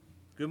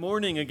Good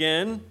morning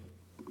again.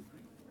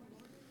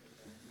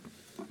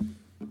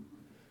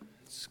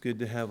 It's good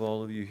to have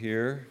all of you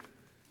here.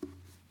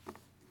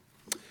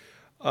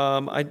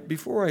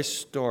 Before I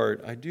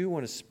start, I do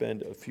want to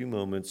spend a few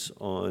moments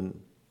on,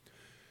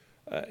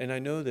 and I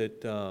know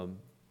that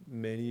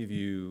many of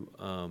you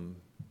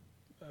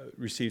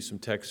received some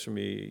texts from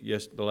me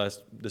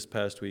this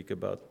past week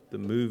about the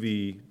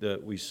movie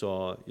that we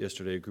saw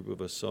yesterday. A group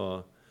of us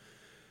saw,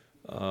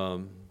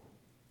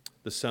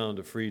 The Sound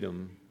of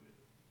Freedom.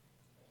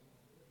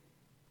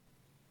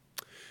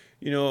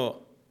 You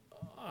know,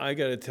 I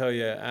got to tell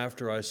you,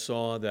 after I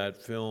saw that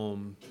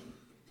film,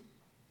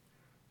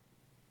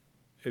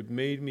 it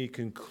made me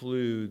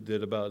conclude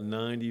that about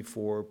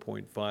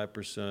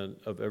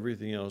 94.5% of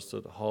everything else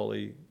that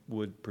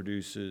Hollywood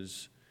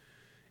produces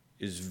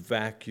is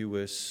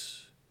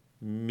vacuous,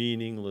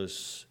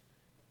 meaningless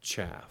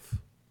chaff.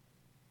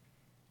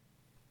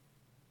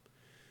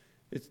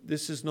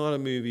 This is not a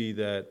movie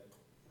that,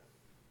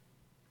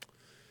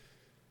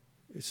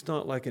 it's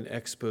not like an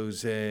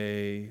expose.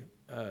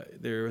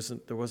 There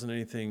wasn't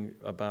anything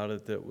about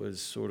it that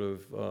was sort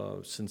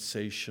of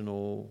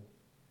sensational.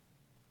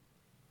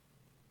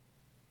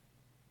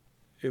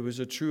 It was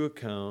a true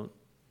account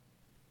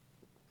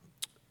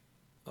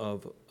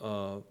of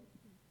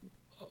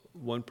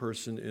one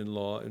person in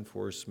law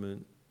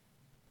enforcement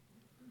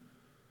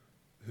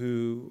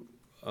who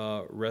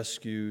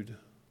rescued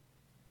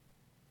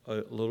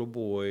a little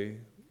boy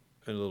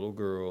and a little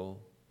girl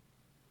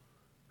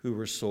who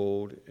were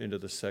sold into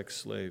the sex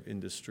slave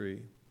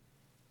industry.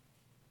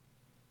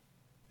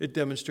 It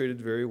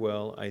demonstrated very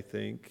well, I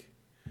think,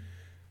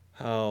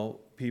 how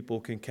people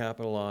can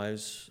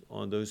capitalize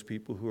on those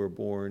people who are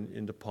born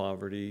into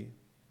poverty.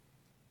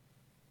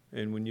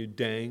 And when you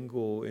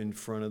dangle in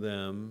front of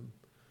them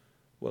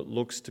what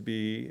looks to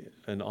be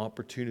an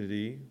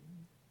opportunity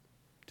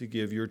to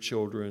give your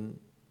children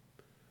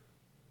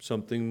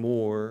something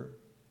more,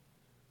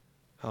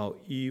 how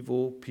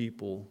evil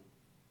people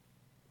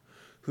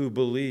who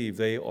believe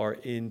they are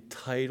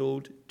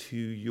entitled to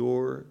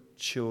your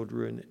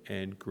children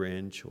and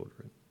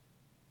grandchildren,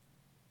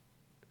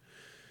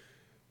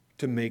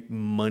 to make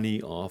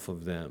money off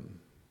of them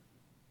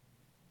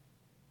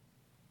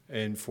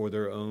and for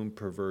their own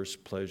perverse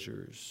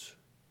pleasures.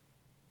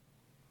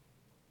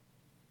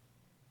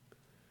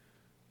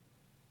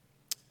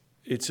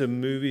 It's a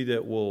movie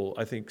that will,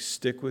 I think,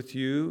 stick with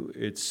you.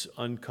 It's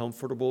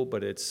uncomfortable,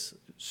 but it's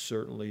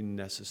certainly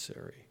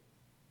necessary.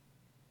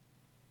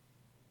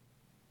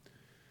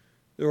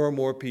 There are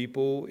more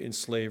people in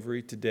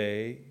slavery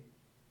today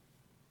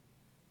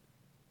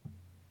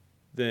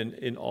than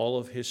in all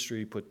of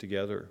history put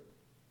together.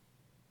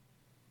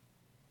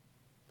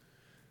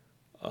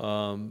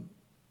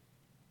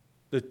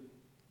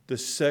 The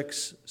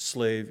sex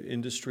slave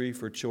industry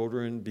for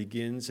children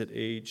begins at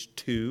age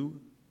 2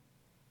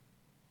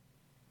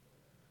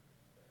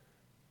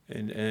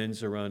 and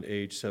ends around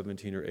age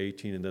 17 or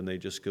 18, and then they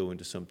just go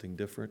into something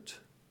different.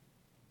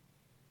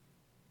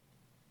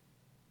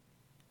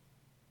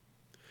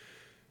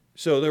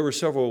 So there were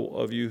several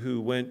of you who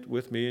went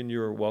with me, and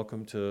you're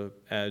welcome to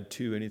add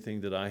to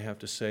anything that I have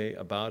to say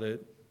about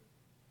it.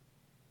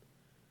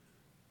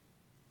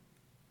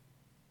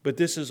 But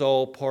this is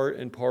all part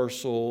and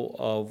parcel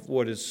of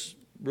what is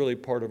really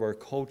part of our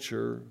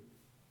culture,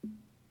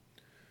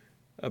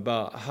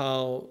 about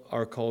how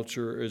our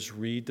culture is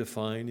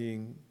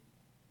redefining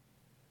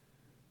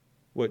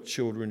what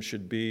children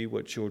should be,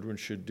 what children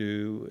should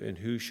do, and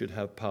who should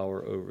have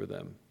power over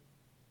them.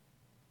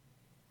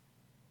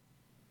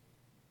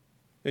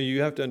 And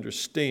you have to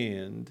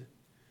understand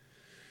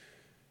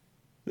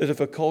that if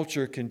a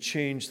culture can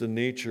change the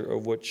nature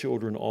of what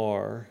children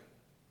are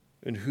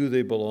and who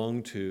they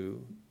belong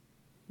to,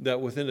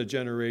 that within a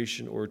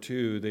generation or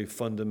two, they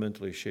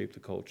fundamentally shape the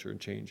culture and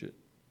change it.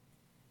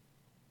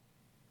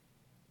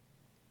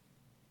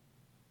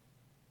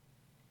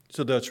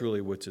 So that's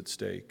really what's at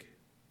stake.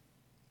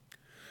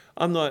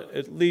 I'm not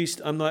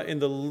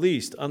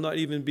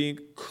even being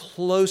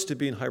close to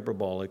being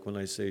hyperbolic when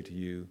I say to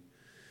you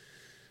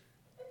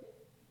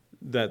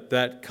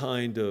that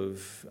kind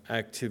of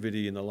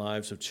activity in the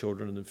lives of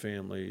children and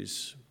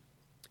families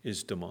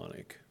is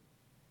demonic.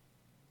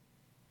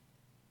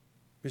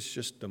 It's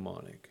just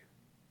demonic.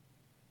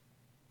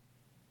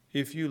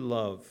 If you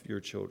love your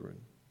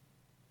children,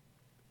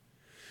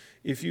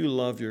 if you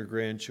love your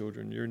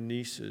grandchildren, your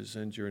nieces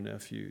and your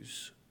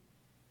nephews,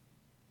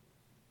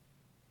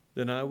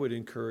 then I would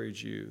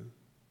encourage you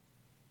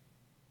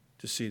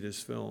to see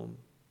this film,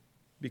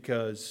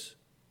 because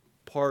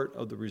part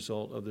of the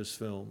result of this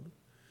film,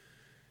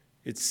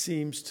 it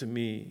seems to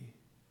me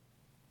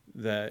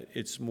that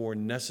it's more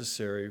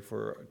necessary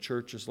for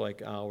churches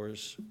like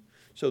ours.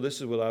 So this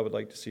is what I would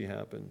like to see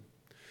happen.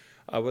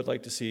 I would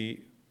like to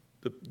see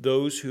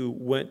those who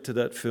went to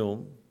that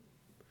film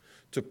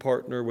to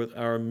partner with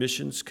our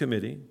missions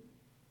committee,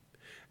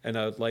 and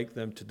I would like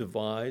them to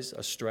devise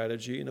a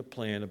strategy and a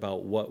plan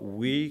about what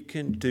we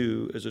can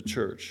do as a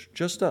church,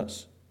 just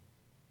us.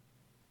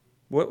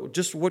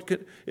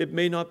 It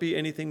may not be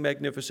anything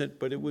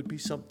magnificent, but it would be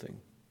something.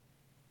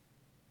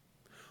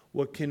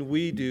 What can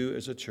we do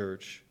as a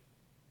church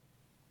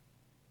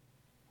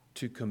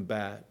to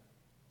combat?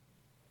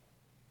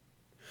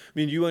 I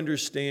mean, you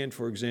understand,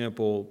 for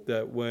example,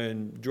 that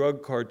when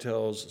drug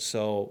cartels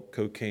sell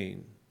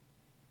cocaine,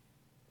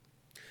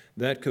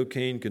 that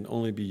cocaine can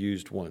only be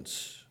used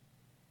once.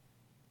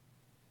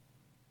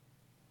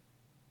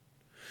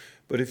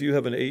 But if you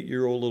have an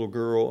 8-year-old little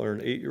girl or an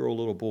 8-year-old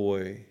little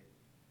boy,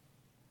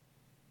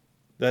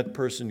 that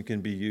person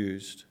can be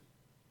used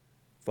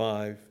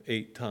 5,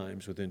 8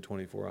 times within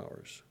 24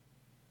 hours,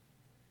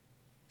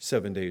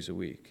 7 days a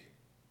week,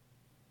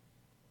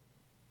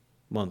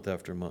 month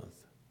after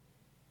month.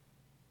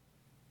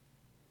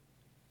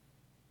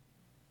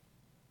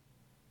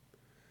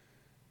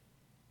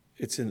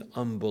 It's an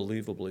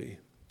unbelievably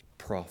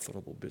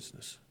profitable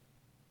business.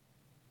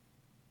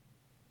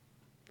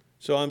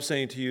 So I'm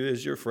saying to you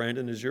as your friend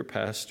and as your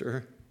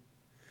pastor,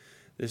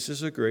 this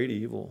is a great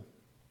evil.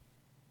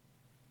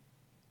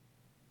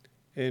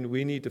 And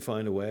we need to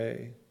find a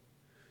way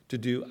to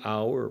do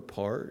our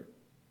part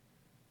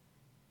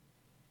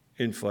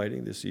in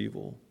fighting this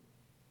evil.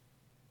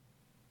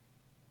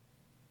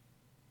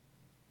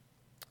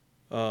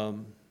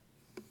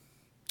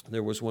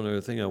 There was one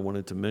other thing I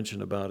wanted to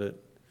mention about it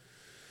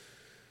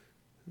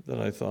that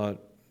I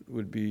thought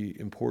would be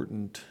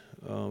important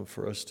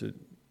for us to,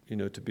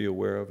 to be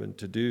aware of and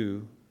to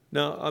do.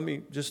 Now, I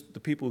mean, just the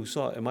people who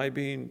saw it. Am I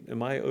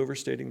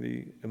overstating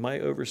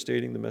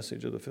the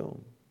message of the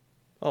film?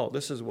 Oh,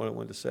 this is what I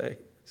wanted to say.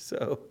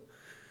 So,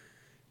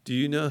 do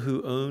you know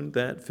who owned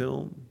that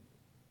film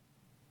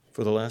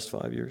for the last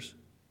 5 years?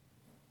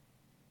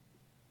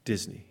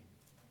 Disney.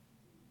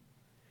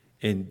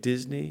 And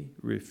Disney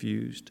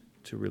refused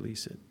to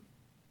release it.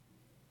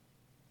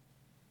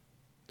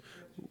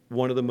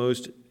 One of the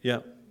most,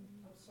 yeah.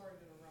 I'm sorry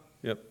to interrupt.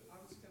 Yep. I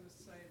was going to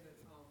say that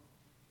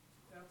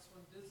that's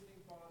when Disney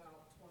bought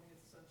out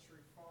 20th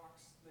Century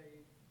Fox.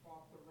 They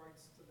bought the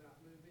rights to that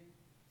movie,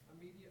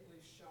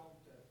 immediately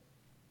shelved it.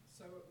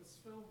 So it was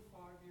filmed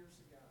 5 years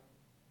ago,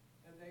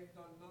 and they've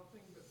done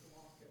nothing but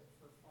block it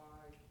for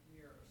 5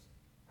 years.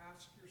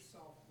 Ask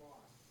yourself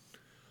why.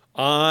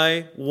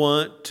 I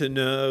want to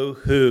know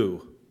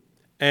who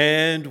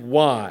and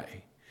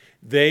why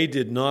they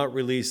did not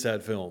release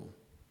that film.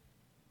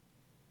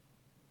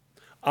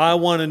 I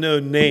want to know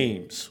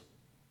names.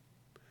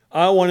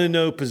 I want to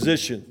know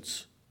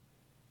positions.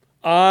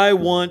 I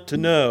want to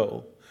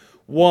know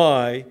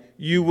why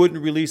you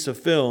wouldn't release a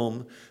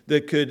film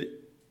that could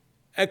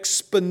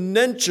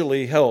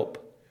exponentially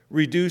help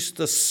reduce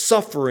the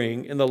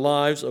suffering in the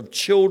lives of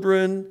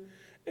children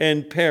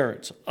and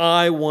parents.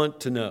 I want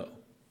to know.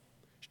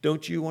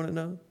 Don't you want to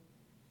know?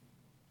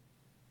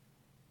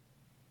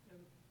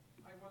 And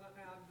I want to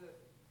add that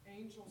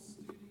Angel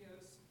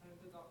Studios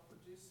ended up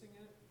producing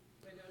it.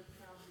 They don't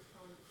have the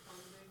kind of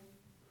funding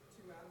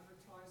to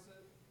advertise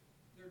it.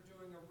 They're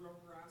doing a real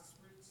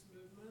grassroots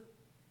movement,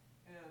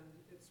 and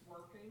it's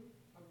working.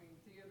 I mean,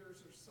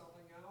 theaters are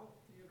selling out,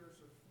 theaters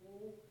are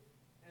full,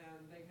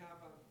 and they have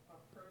a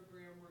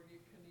program where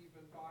you can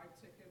even buy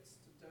tickets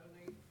to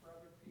donate for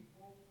other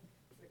people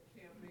that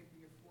can't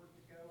maybe afford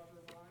to go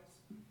otherwise.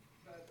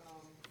 But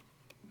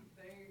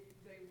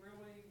they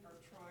really are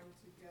trying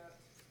to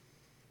get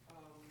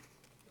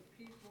the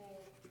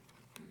people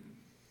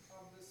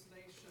of this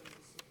nation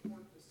to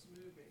support this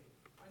movie.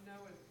 I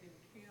know in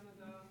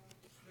Canada,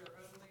 they're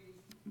only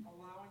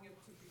allowing it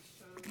to be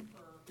shown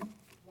for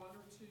 1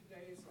 or 2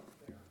 days up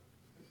there.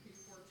 And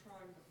people are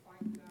trying to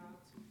fight that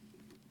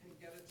and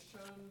get it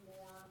shown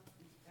more.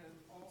 And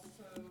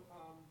also,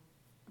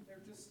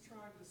 they're just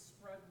trying to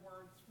spread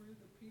word through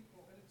the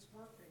people, and it's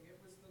working.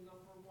 It was the #1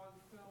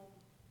 film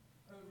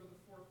over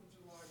the 4th of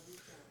July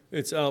weekend.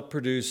 It's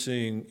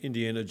outproducing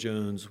Indiana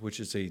Jones, which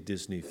is a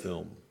Disney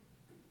film.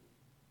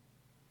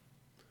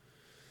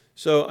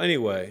 So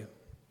anyway,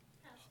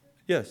 Pastor,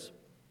 yes.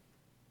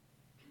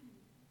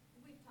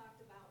 we've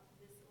talked about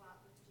this a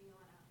lot with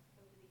Gianna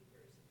over the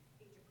years,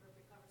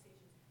 age-appropriate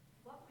conversations.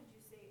 What would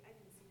you say, I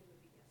didn't see the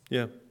movie yesterday.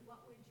 Yeah.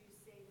 What would you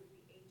say would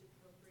be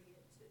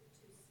age-appropriate to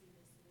see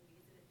this movie?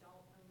 Is it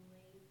adult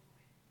only?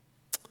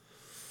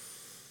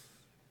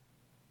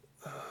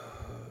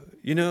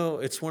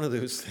 It's one of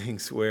those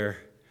things where,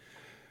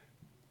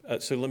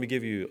 so let me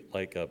give you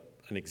like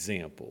an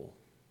example.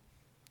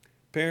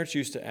 Parents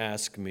used to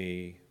ask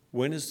me,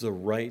 when is the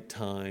right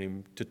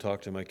time to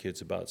talk to my kids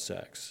about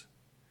sex?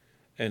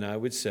 And I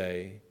would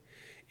say,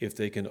 if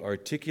they can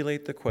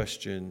articulate the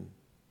question,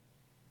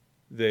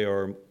 they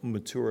are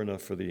mature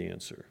enough for the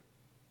answer.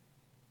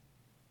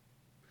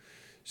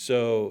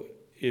 So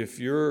if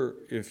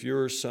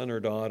your son or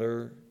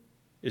daughter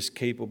is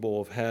capable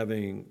of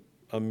having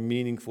a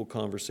meaningful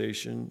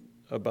conversation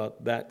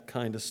about that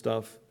kind of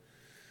stuff,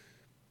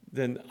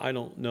 then I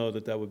don't know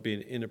that would be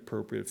an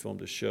inappropriate film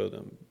to show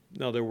them.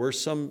 Now, there were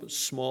some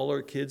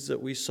smaller kids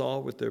that we saw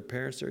with their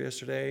parents there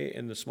yesterday,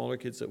 and the smaller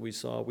kids that we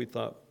saw, we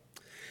thought,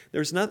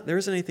 there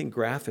isn't anything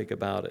graphic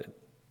about it,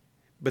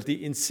 but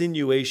the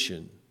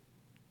insinuation,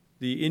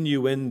 the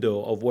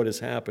innuendo of what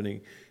is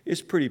happening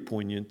is pretty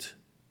poignant.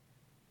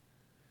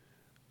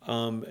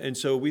 And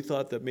so we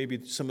thought that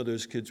maybe some of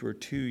those kids were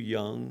too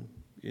young,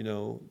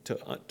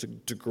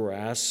 to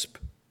grasp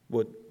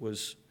what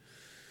was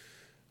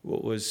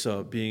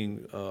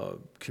being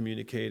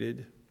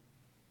communicated.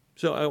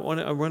 So I want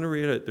to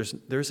read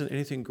it. There isn't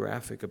anything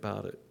graphic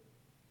about it.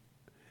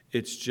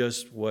 It's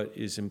just what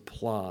is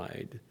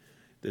implied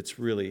that's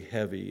really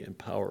heavy and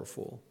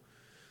powerful.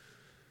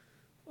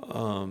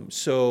 Gianna.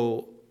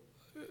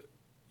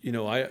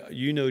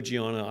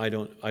 I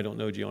don't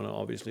know Gianna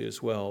obviously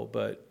as well,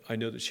 but I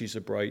know that she's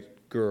a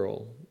bright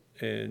girl,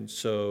 and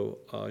so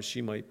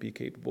she might be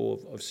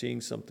capable of seeing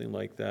something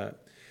like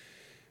that.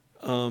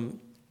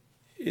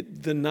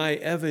 The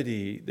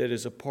naivety that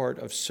is a part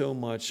of so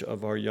much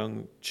of our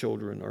young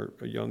children, our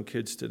young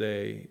kids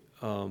today,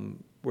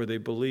 where they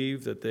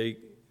believe that they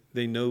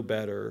know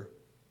better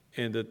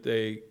and that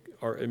they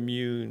are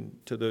immune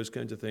to those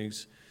kinds of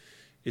things,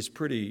 is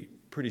pretty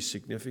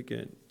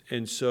significant.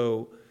 And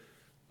so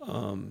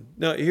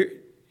now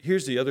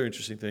here's the other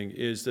interesting thing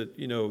is that,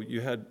 you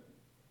had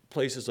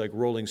places like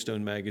Rolling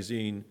Stone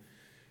magazine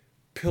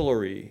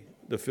pillory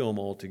the film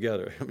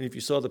altogether. I mean, if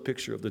you saw the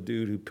picture of the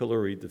dude who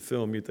pilloried the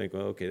film, you'd think,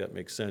 well, okay, that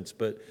makes sense.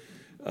 But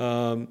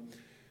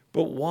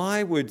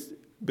why would,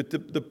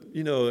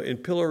 in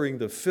pillaring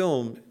the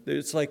film,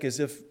 it's like as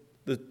if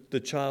the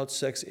child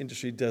sex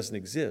industry doesn't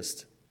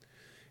exist.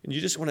 And you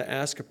just want to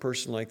ask a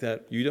person like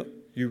that, you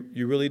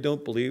really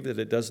don't believe that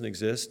it doesn't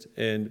exist?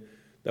 And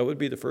that would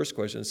be the first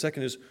question. The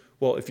second is,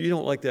 well, if you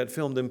don't like that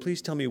film, then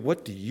please tell me,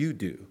 what do you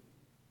do?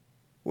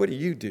 What do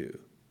you do?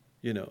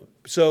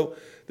 So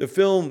the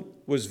film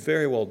was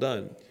very well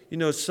done.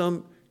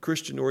 Some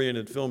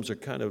Christian-oriented films are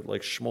kind of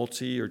like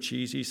schmaltzy or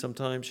cheesy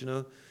sometimes,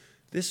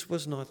 This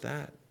was not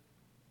that.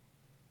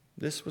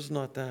 This was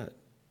not that.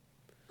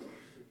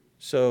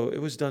 So it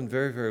was done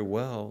very, very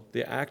well.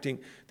 The acting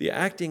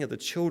of the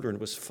children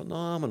was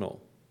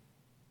phenomenal.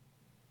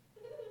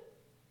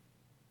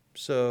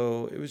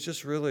 So it was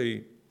just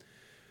really,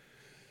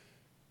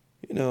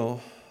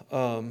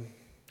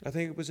 I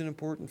think it was an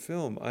important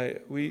film.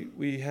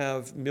 We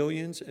have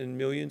millions and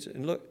millions,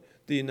 and look,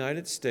 the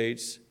United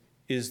States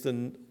is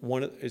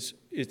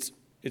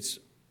it's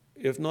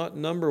if not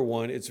number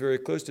one, it's very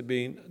close to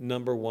being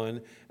number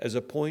one as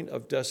a point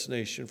of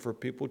destination for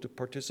people to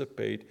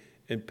participate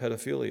in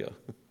pedophilia.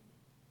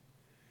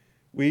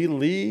 We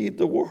lead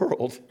the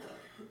world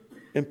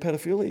in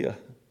pedophilia.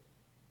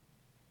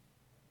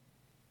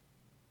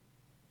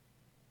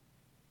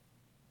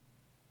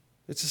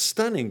 It's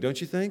stunning, don't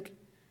you think?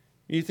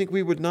 You think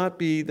we would not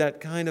be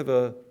that kind of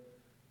a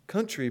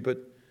country, but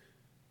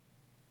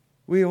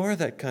we are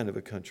that kind of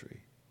a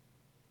country.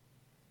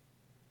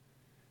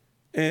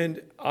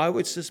 And I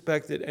would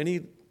suspect that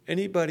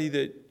anybody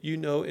that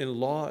in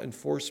law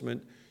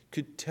enforcement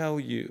could tell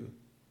you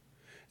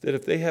that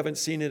if they haven't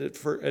seen it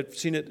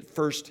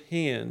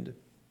firsthand,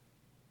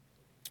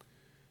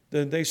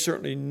 then they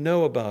certainly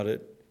know about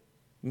it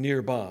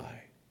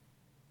nearby.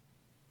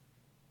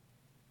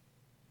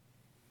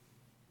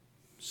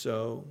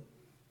 So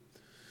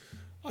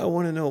I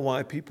want to know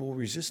why people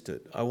resist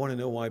it. I want to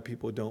know why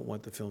people don't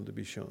want the film to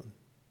be shown,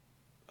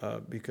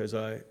 because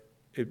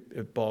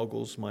it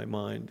boggles my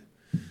mind.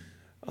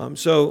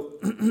 So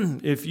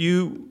if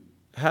you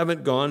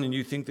haven't gone and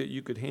you think that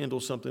you could handle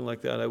something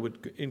like that, I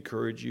would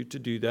encourage you to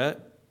do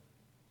that,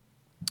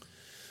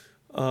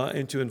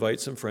 and to invite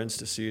some friends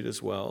to see it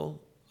as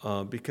well,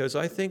 because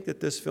I think that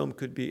this film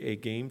could be a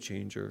game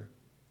changer.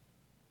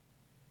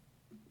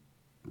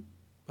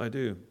 I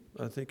do.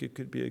 I think it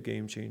could be a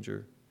game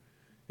changer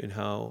in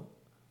how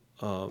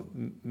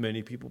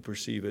many people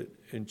perceive it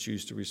and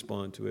choose to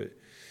respond to it,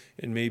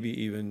 and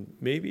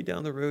maybe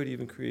down the road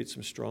even create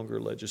some stronger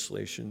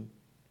legislation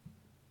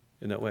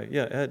in that way.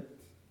 Yeah, Ed.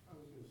 I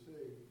was going to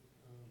say,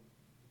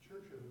 the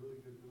church has a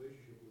really good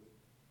relationship with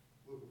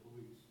local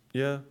police.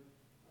 Yeah.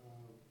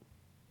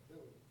 That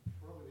would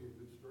probably be a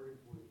good starting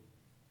point.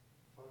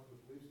 Talk to the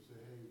police and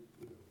say,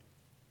 hey,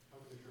 how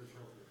can the church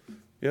help you?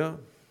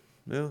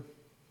 Yeah.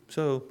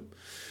 So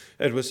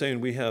Ed was saying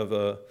we have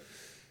the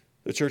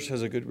church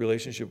has a good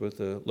relationship with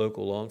the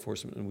local law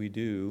enforcement, and we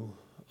do.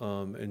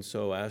 And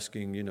so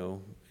asking,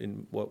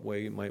 in what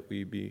way might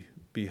we be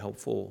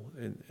helpful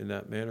in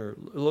that manner?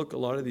 Look, a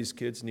lot of these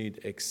kids need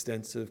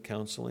extensive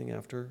counseling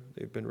after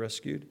they've been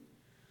rescued.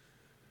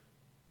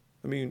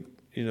 I mean,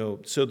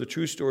 so the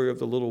true story of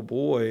the little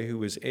boy who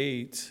was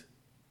 8,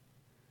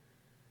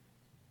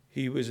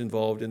 he was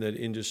involved in that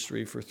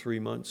industry for 3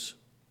 months.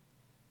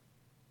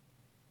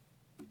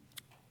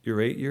 You're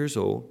 8 years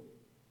old.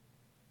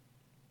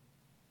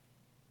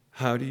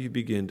 How do you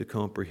begin to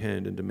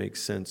comprehend and to make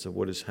sense of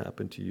what has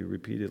happened to you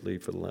repeatedly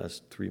for the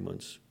last 3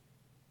 months?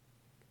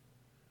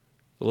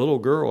 The little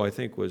girl, I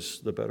think,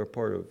 was the better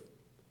part of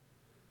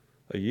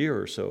a year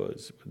or so,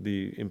 is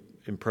the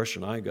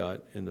impression I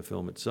got in the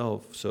film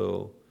itself.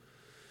 So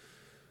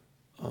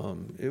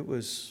it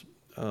was,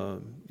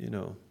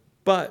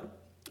 but,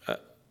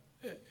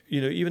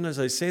 even as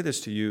I say this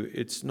to you,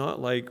 it's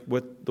not like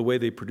the way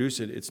they produce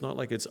it, it's not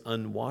like it's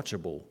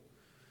unwatchable.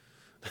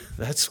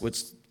 That's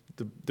what's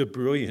the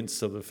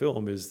brilliance of the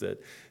film is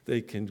that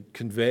they can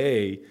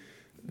convey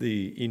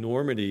the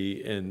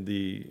enormity and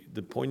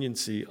the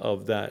poignancy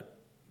of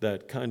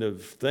that kind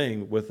of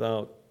thing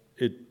without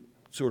it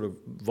sort of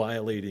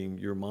violating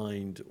your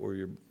mind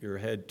or your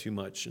head too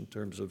much in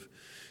terms of,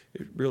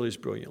 it really is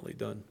brilliantly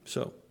done.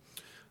 So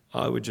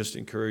I would just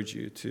encourage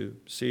you to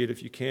see it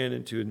if you can,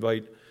 and to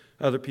invite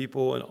other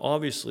people, and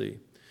obviously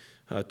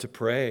to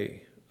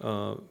pray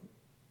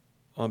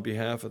on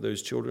behalf of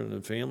those children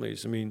and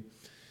families. I mean,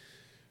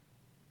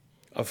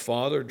 a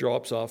father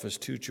drops off his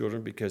 2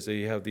 children because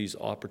they have these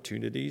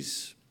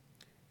opportunities,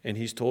 and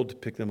he's told to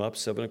pick them up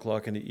 7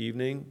 o'clock in the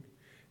evening,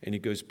 and he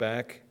goes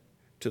back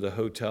to the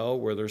hotel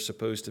where they're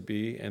supposed to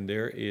be, and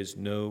there is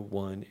no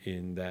one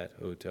in that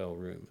hotel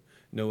room,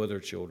 no other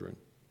children.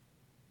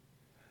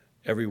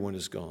 Everyone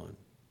is gone.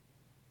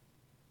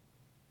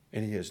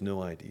 And he has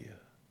no idea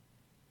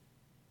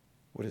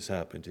what has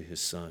happened to his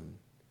son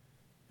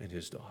and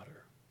his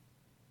daughter.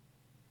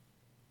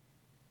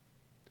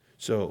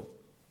 So,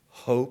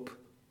 hope,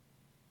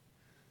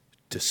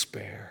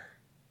 despair,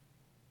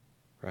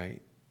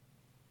 right?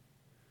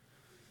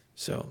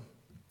 So,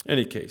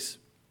 any case,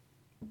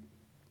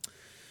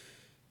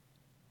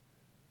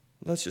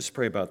 let's just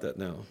pray about that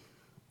now.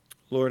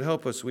 Lord,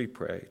 help us, we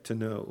pray, to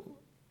know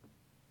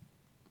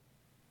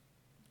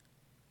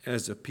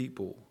as a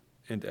people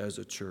and as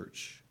a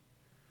church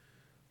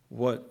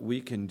what we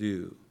can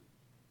do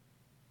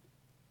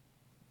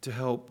to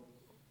help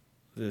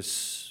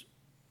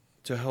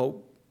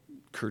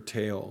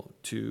curtail,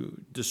 to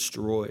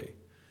destroy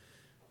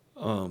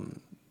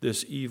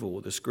this evil,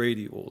 this great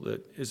evil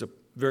that is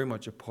very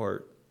much a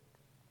part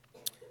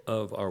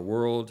of our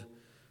world,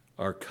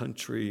 our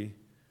country,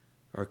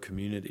 our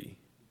community.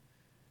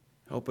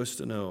 Help us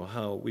to know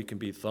how we can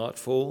be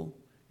thoughtful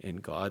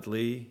and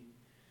godly,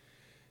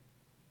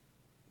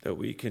 that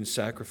we can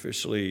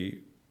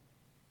sacrificially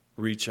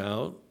reach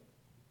out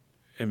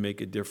and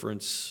make a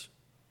difference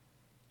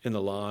in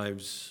the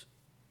lives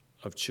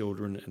of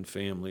children and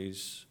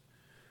families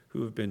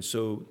who have been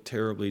so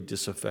terribly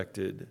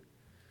disaffected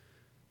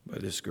by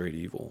this great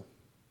evil.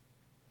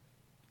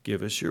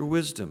 Give us your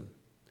wisdom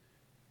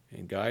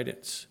and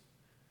guidance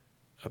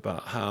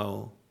about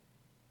how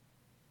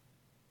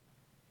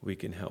we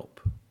can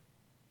help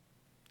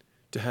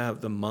to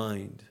have the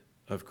mind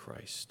of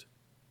Christ.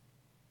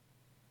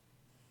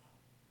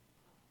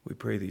 We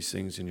pray these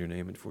things in your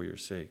name and for your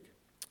sake.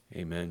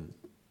 Amen.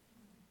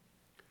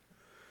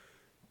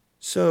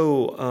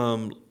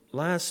 So,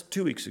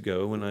 2 weeks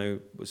ago when I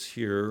was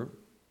here,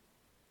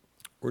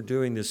 we're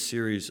doing this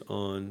series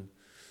on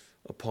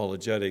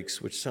apologetics,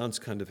 which sounds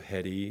kind of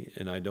heady,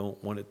 and I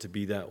don't want it to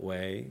be that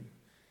way.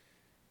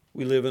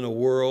 We live in a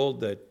world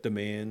that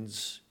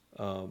demands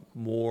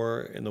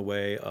more in the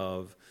way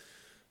of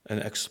an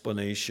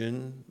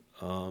explanation,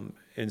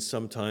 and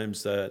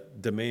sometimes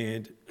that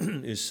demand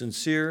is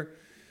sincere,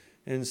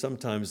 and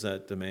sometimes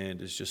that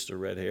demand is just a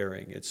red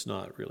herring. It's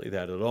not really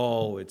that at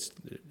all. It's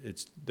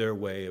their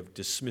way of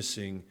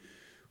dismissing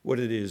what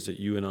it is that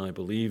you and I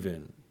believe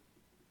in.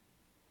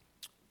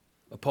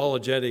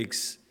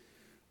 Apologetics,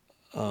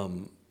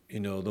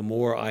 the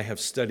more I have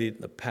studied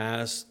in the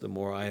past, the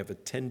more I have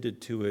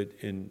attended to it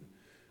in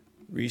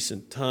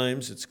recent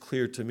times, it's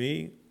clear to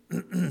me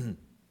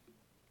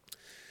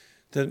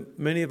that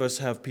many of us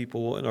have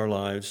people in our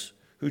lives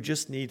who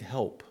just need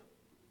help.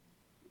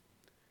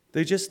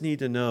 They just need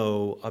to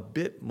know a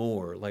bit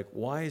more, like,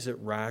 why is it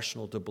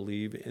rational to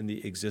believe in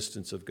the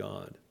existence of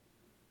God?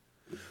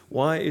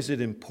 Why is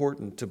it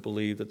important to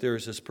believe that there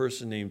is this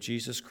person named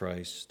Jesus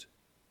Christ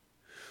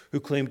who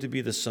claimed to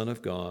be the Son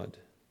of God,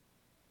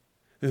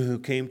 who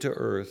came to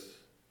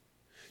earth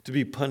to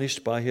be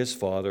punished by his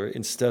Father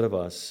instead of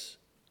us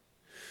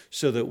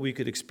so that we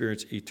could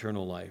experience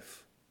eternal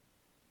life?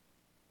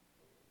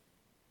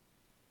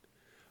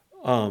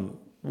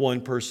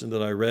 One person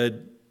that I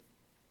read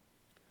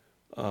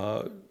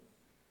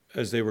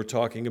as they were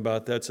talking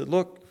about that said,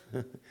 look,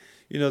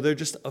 they're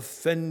just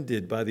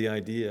offended by the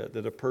idea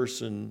that a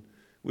person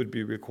would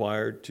be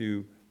required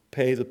to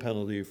pay the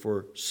penalty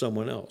for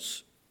someone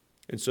else.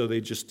 And so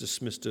they just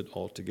dismissed it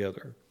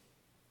altogether.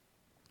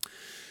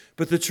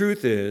 But the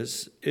truth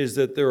is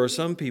that there are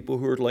some people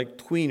who are like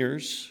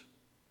tweeners,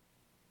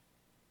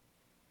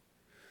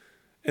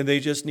 and they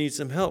just need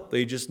some help.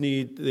 They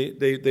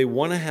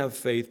want to have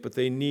faith, but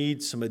they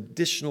need some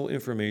additional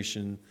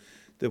information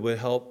that would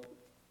help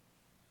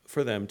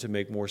for them to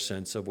make more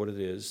sense of what it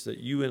is that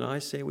you and I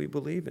say we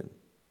believe in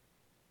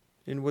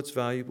and what's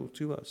valuable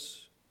to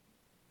us.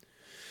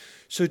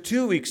 So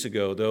 2 weeks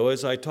ago, though,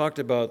 as I talked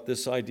about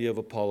this idea of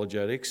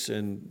apologetics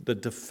and the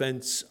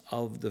defense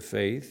of the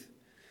faith,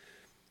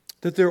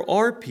 that there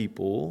are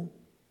people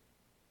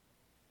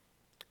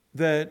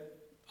that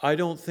I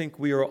don't think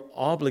we are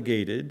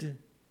obligated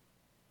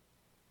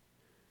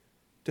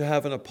to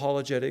have an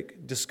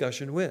apologetic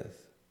discussion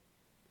with.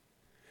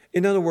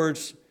 In other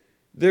words,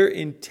 their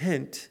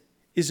intent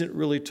isn't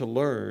really to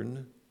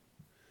learn.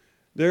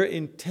 Their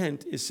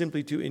intent is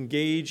simply to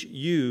engage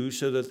you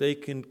so that they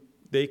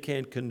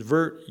can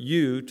convert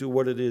you to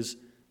what it is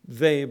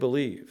they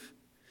believe.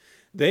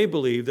 They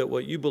believe that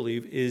what you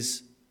believe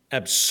is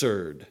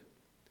absurd.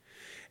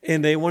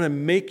 And they want to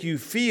make you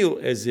feel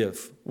as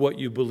if what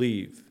you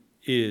believe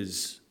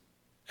is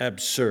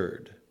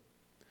absurd.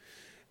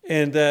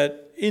 And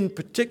that in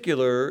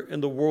particular,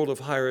 in the world of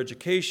higher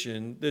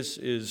education, this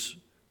is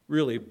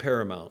really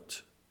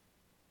paramount.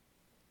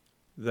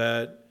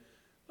 That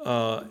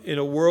in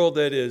a world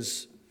that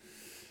is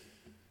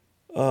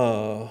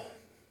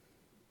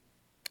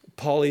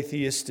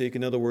polytheistic,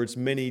 in other words,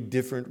 many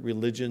different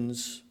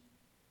religions,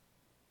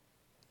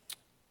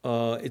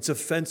 it's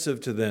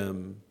offensive to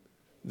them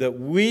that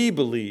we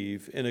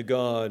believe in a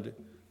God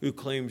who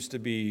claims to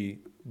be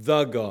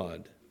the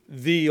God,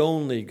 the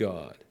only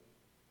God.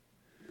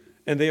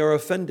 And they are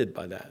offended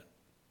by that.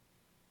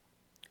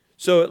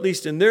 So at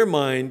least in their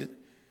mind,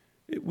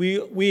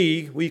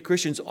 we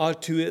Christians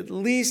ought to at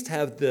least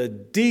have the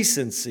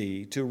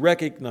decency to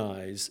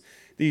recognize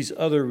these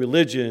other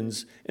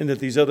religions and that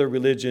these other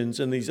religions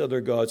and these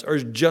other gods are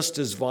just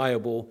as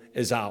viable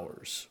as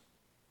ours.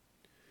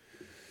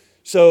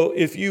 So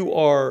if you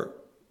are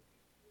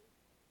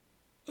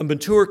a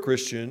mature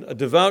Christian, a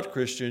devout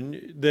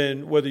Christian,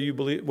 then whether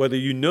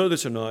you know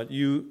this or not,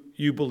 you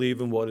believe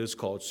in what is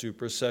called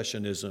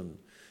supersessionism,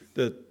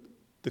 that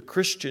the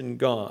Christian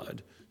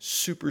God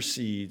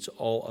supersedes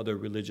all other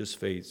religious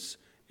faiths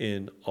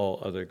in all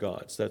other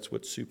gods. That's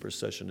what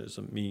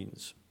supersessionism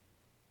means.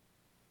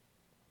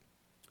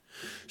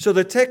 So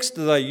the text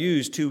that I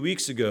used 2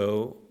 weeks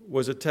ago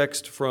was a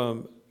text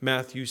from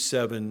Matthew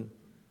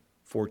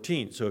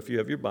 7:14. So if you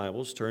have your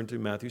Bibles, turn to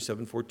Matthew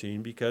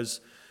 7:14,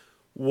 because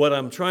what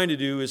I'm trying to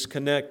do is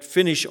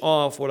finish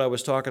off what I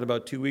was talking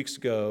about 2 weeks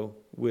ago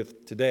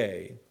with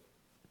today.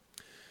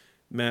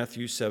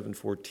 Matthew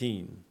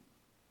 7:14.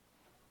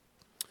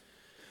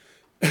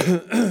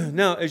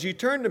 Now, as you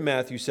turn to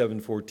Matthew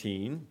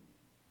 7:14,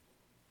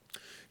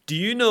 do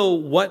you know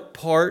what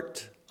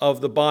part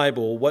of the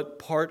Bible, what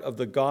part of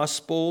the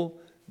gospel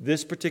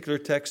this particular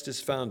text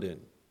is found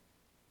in?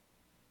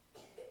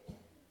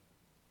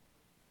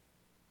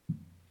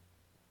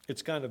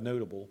 It's kind of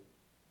notable.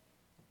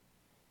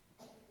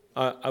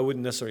 I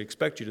wouldn't necessarily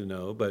expect you to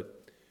know,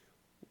 but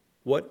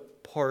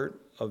what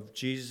part of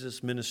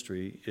Jesus'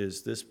 ministry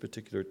is this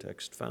particular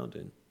text found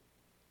in?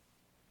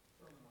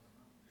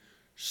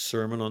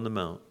 Sermon on the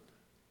Mount.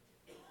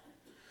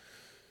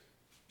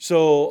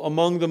 So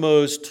among the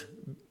most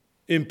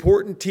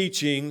important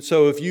teaching,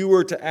 so if you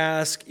were to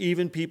ask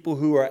even people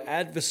who are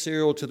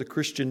adversarial to the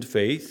Christian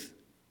faith,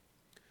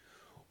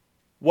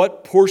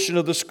 what portion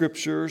of the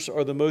scriptures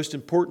are the most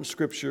important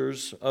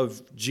scriptures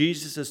of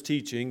Jesus'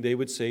 teaching, they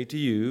would say to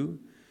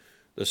you,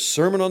 the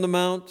Sermon on the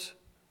Mount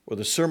or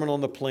the Sermon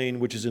on the Plain,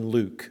 which is in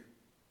Luke.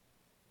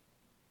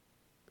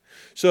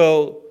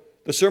 So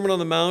the Sermon on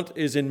the Mount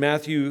is in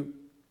Matthew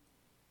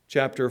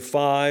chapter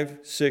 5,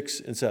 6,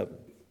 and 7.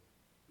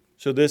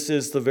 So this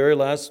is the very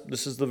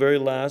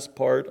last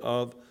part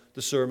of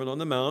the Sermon on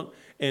the Mount.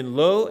 And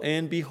lo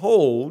and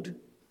behold,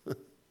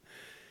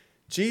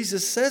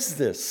 Jesus says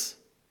this.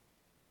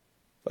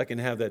 If I can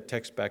have that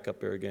text back up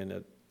there again,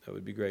 that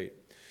would be great.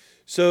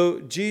 So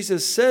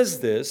Jesus says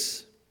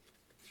this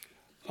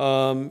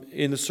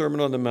in the Sermon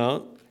on the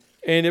Mount,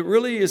 and it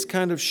really is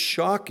kind of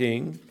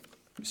shocking.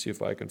 Let me see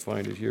if I can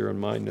find it here on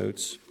my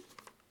notes,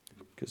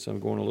 because I'm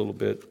going a little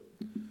bit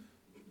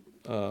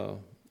on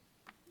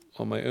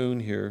my own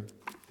here.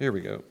 Here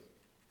we go.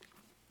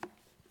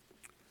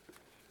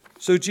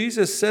 So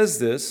Jesus says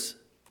this,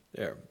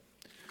 there.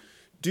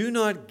 Do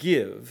not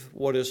give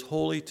what is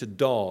holy to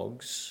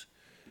dogs,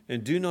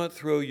 and do not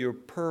throw your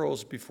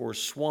pearls before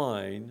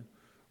swine,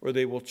 or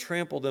they will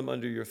trample them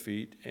under your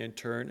feet and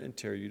turn and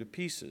tear you to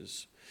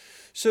pieces.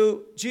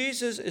 So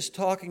Jesus is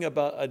talking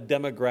about a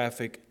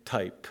demographic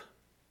type.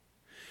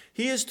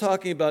 He is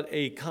talking about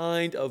a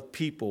kind of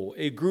people,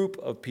 a group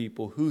of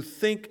people who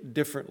think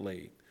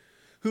differently,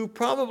 who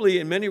probably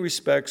in many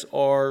respects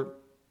are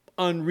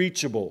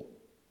unreachable,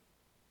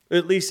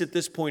 at least at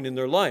this point in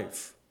their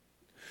life.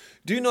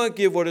 Do not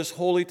give what is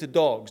holy to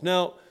dogs.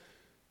 Now,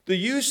 the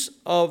use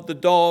of the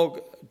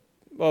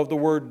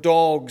word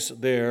dogs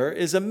there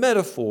is a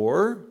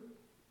metaphor.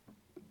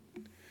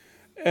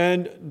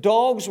 And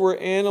dogs were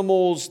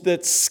animals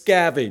that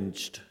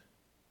scavenged.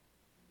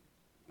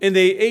 And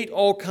they ate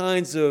all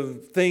kinds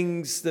of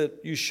things that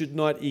you should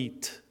not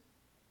eat.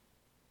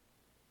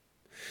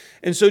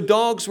 And so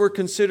dogs were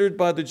considered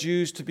by the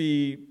Jews to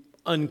be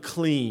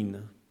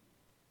unclean.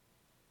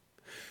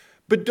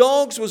 But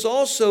dogs was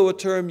also a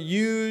term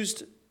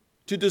used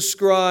to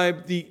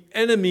describe the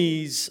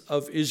enemies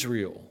of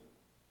Israel.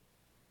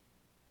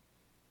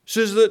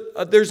 So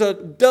there's a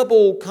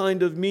double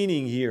kind of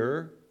meaning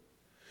here.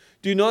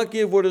 Do not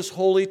give what is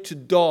holy to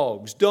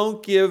dogs.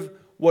 Don't give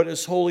what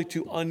is holy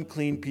to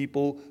unclean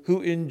people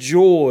who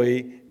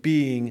enjoy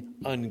being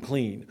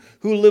unclean,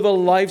 who live a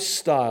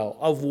lifestyle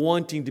of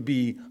wanting to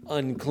be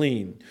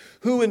unclean,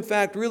 who in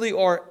fact really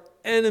are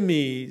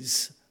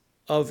enemies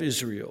of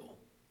Israel.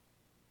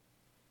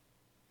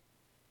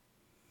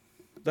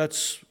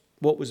 That's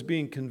what was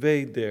being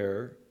conveyed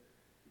there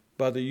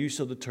by the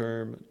use of the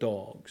term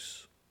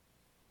dogs.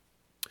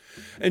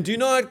 And do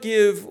not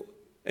give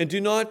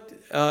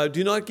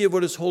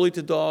what is holy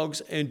to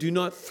dogs, and do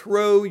not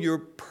throw your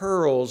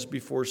pearls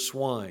before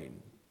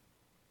swine.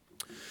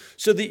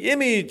 So the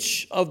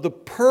image of the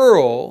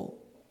pearl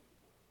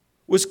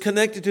was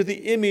connected to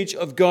the image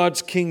of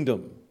God's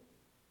kingdom.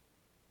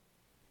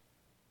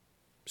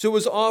 So it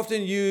was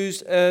often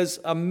used as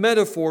a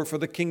metaphor for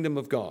the kingdom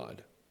of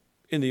God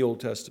in the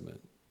Old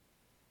Testament.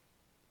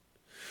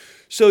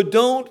 So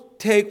don't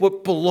take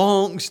what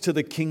belongs to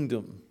the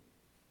kingdom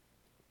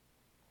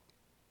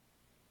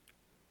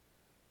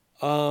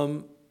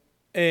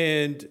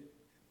and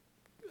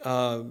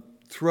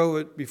throw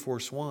it before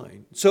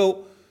swine.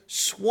 So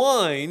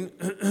swine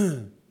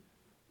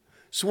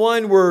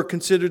were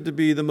considered to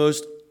be the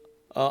most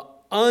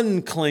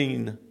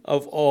unclean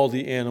of all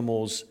the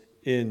animals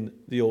in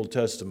the Old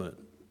Testament.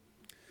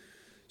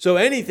 So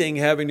anything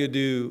having to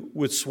do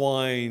with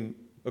swine,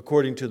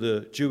 according to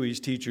the Jewish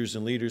teachers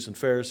and leaders and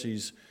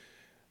Pharisees,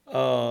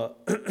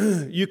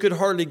 you could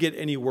hardly get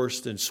any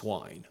worse than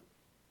swine.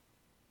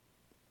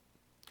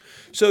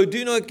 So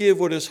do not give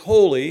what is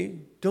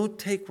holy. Don't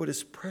take what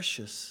is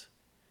precious,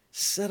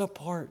 set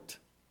apart,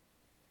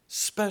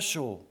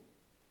 special,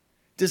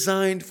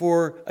 designed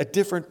for a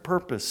different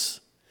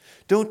purpose.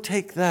 Don't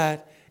take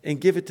that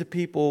and give it to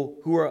people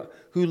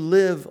who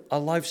live a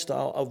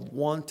lifestyle of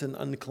wanton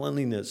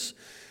uncleanliness,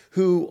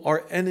 who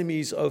are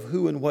enemies of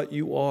who and what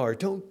you are.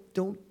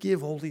 Don't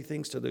give holy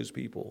things to those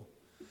people.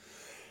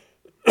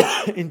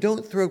 And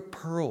don't throw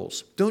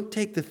pearls. Don't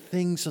take the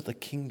things of the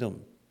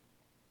kingdom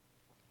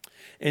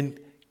and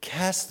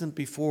cast them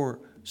before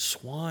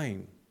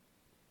swine,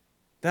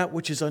 that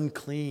which is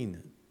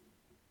unclean,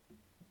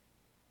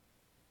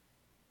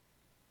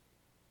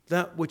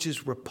 that which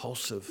is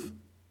repulsive.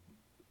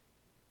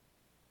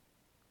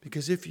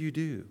 Because if you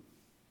do,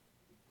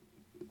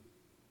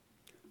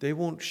 they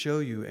won't show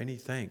you any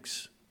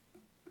thanks.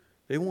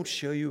 They won't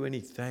show you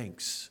any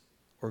thanks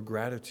or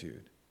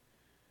gratitude.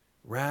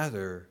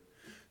 Rather,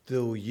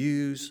 they'll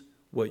use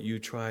what you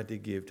tried to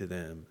give to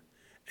them,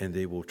 and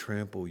they will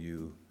trample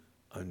you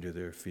under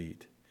their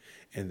feet.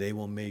 And they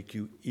will make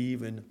you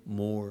even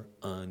more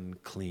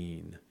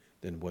unclean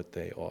than what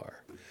they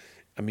are.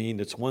 I mean,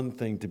 it's one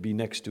thing to be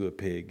next to a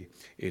pig.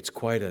 It's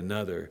quite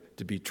another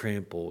to be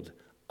trampled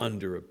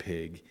under a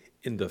pig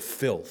in the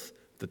filth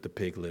that the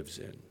pig lives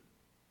in.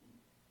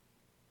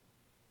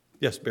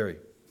 Yes, Barry.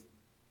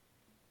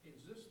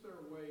 Is this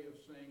their way of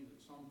saying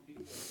that some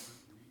people aren't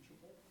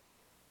reachable?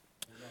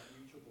 They're not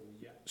reachable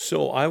yet?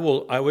 So I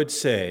would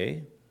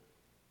say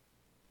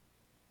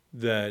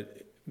that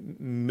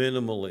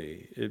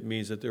minimally it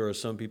means that there are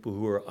some people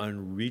who are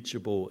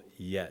unreachable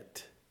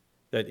yet.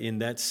 That in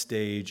that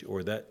stage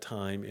or that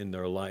time in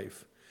their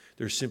life,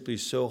 they're simply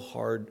so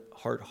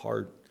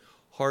heart-hardened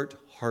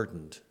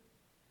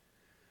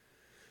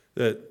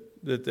that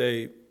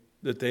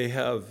they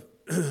have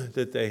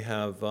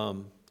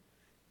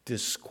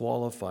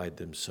disqualified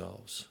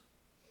themselves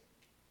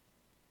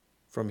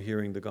from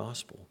hearing the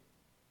gospel.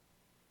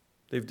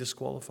 They've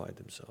disqualified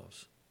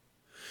themselves.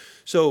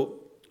 So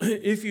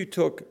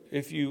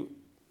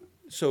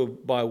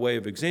by way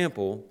of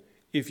example,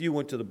 if you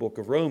went to the book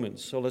of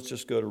Romans, so let's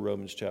just go to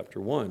Romans chapter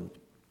 1.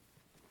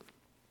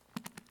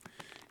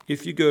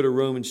 If you go to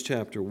Romans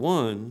chapter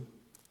 1,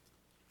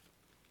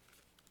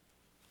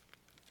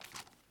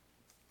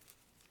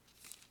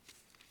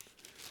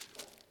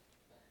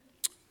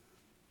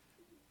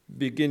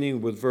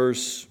 beginning with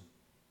verse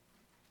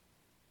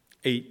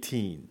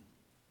 18.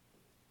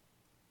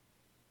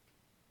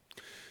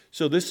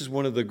 So this is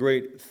one of the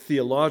great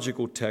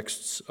theological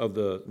texts of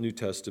the New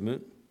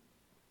Testament,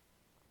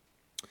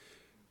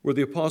 where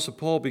the Apostle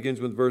Paul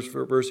begins with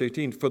verse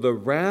 18. For the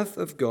wrath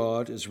of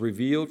God is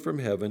revealed from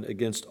heaven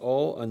against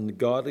all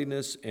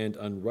ungodliness and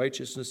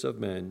unrighteousness of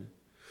men,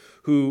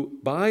 who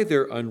by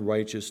their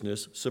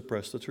unrighteousness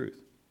suppress the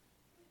truth.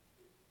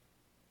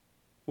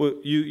 Well,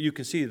 you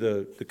can see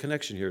the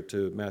connection here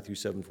to Matthew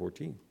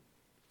 7:14.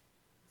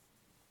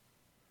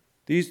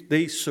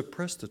 They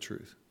suppress the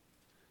truth.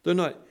 They're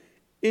not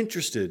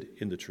interested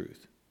in the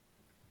truth.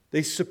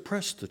 They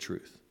suppress the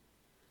truth.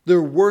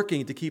 They're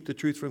working to keep the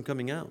truth from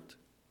coming out.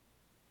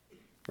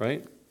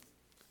 Right?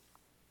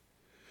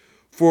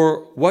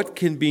 For what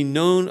can be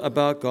known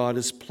about God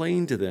is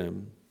plain to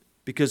them,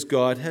 because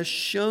God has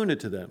shown it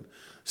to them.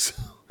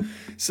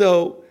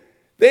 So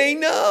they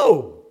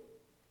know.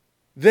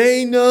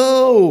 They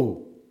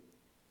know.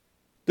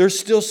 They're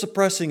still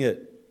suppressing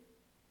it.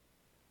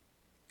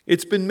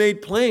 It's been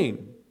made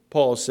plain,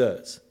 Paul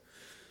says.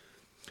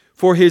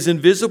 For his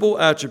invisible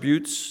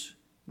attributes,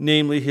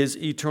 namely his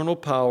eternal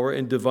power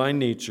and divine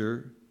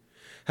nature,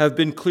 have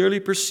been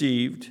clearly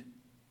perceived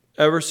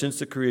ever since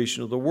the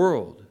creation of the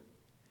world,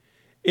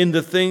 in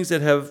the things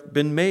that have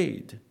been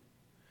made.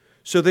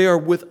 So they are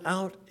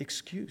without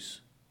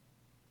excuse.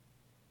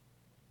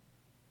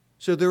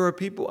 So there are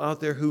people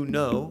out there who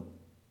know,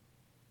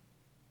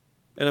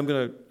 and I'm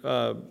going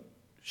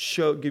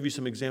to give you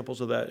some examples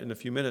of that in a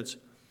few minutes,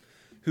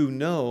 who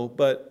know,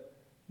 but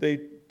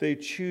they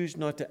choose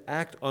not to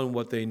act on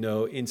what they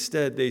know.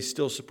 Instead, they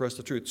still suppress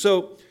the truth.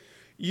 So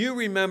You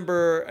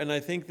remember, and I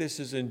think this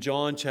is in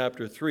John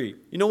chapter 3.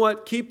 You know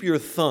what? Keep your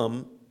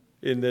thumb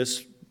in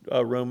this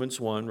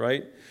Romans 1,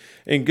 right?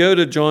 And go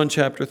to John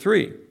chapter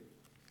 3.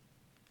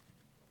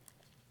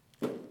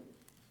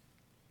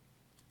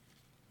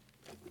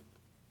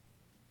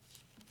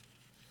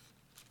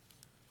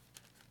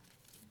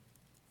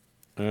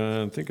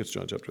 I think it's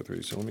John chapter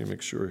 3, so let me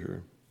make sure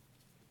here.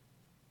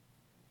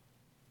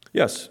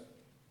 Yes.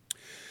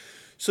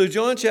 So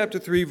John chapter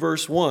 3,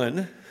 verse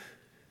 1.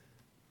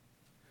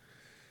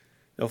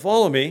 Now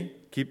follow me.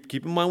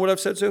 Keep in mind what I've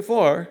said so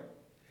far.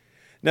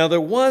 Now there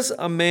was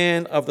a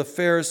man of the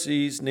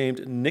Pharisees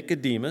named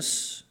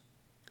Nicodemus,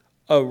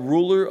 a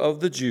ruler of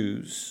the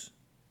Jews.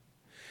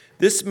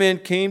 This man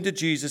came to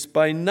Jesus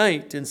by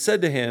night and said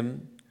to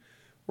him,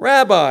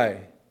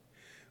 Rabbi,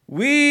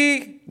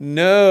 we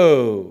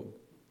know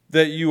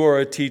that you are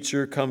a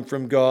teacher come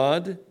from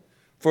God,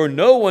 for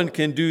no one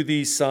can do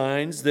these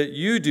signs that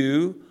you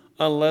do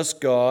unless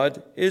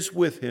God is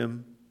with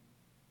him.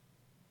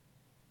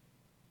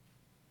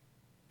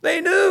 They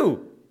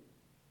knew.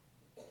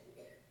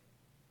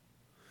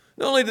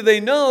 Not only did they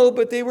know,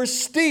 but they were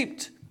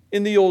steeped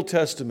in the Old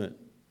Testament.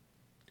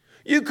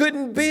 You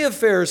couldn't be a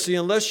Pharisee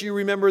unless you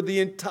remembered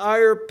the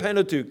entire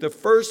Pentateuch, the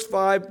first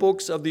 5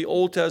 books of the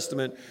Old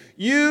Testament.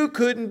 You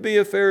couldn't be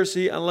a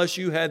Pharisee unless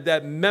you had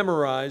that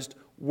memorized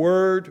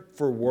word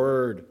for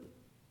word.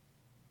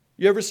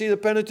 You ever see the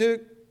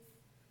Pentateuch?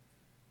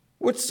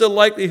 What's the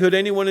likelihood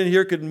anyone in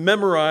here could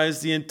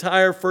memorize the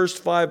entire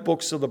first 5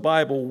 books of the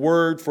Bible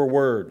word for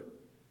word?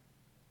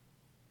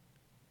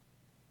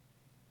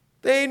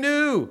 They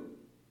knew.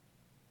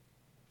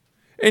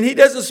 And he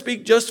doesn't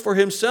speak just for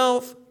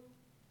himself.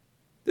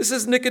 This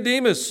is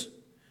Nicodemus,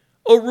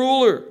 a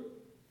ruler.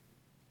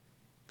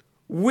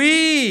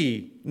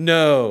 We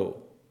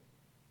know,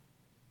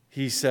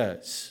 he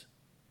says,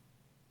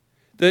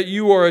 that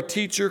you are a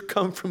teacher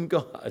come from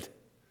God.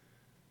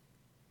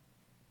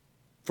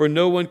 For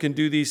no one can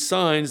do these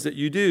signs that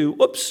you do.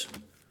 Whoops.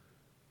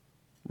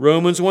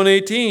 Romans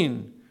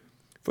 1:18.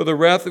 For the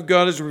wrath of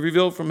God is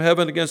revealed from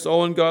heaven against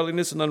all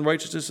ungodliness and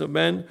unrighteousness of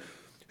men,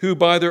 who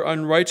by their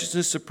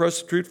unrighteousness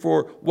suppress the truth.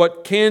 For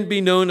what can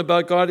be known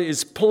about God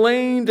is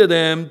plain to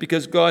them,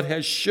 because God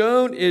has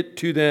shown it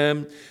to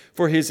them.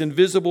 For his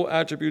invisible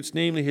attributes,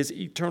 namely his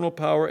eternal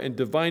power and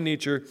divine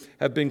nature,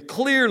 have been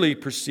clearly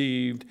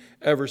perceived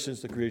ever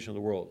since the creation of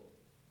the world.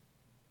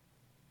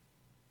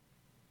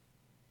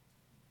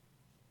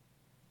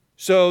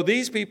 So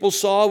these people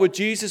saw what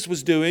Jesus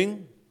was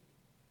doing,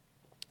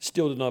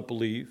 still did not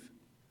believe.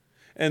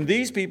 And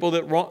these people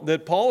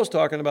that Paul was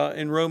talking about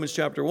in Romans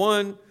chapter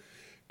 1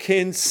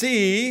 can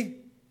see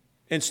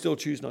and still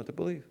choose not to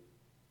believe.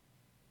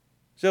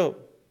 So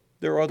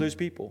there are those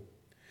people.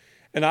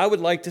 And I would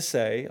like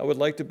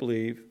to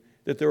believe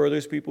that there are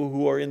those people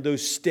who are in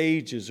those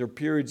stages or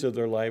periods of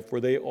their life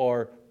where they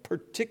are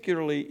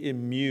particularly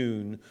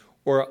immune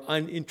or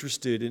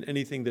uninterested in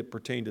anything that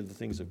pertained to the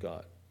things of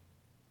God.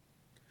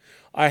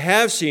 I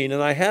have seen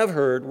and I have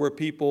heard where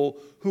people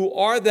who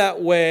are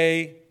that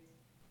way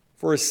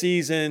for a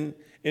season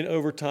and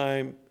over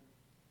time,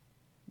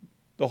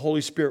 the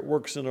Holy Spirit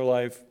works in their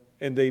life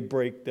and they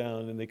break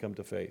down and they come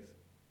to faith.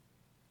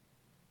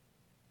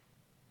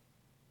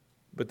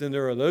 But then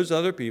there are those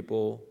other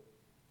people,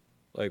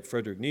 like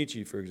Friedrich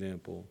Nietzsche, for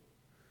example,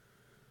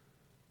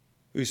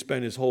 who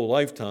spent his whole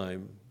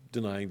lifetime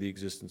denying the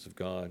existence of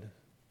God.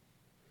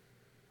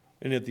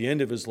 And at the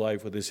end of his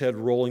life, with his head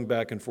rolling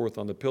back and forth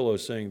on the pillow,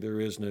 saying, there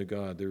is no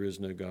God, there is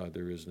no God,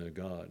 there is no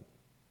God.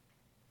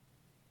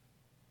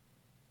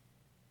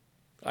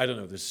 I don't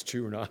know if this is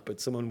true or not, but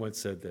someone once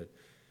said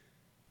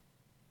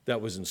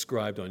that was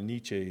inscribed on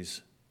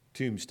Nietzsche's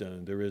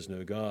tombstone, there is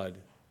no God.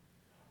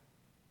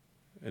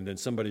 And then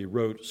somebody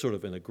wrote sort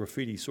of in a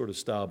graffiti sort of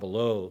style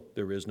below,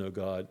 there is no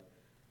God,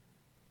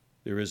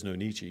 there is no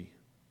Nietzsche.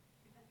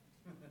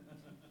 I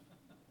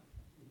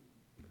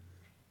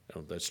don't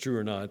know if that's true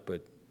or not, but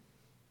it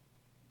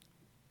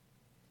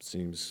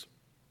seems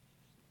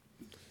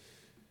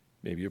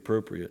maybe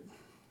appropriate.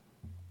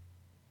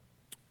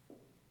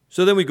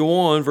 So then we go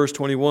on, verse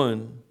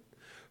 21.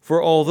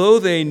 For although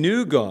they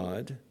knew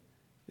God,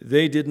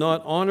 they did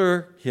not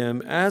honor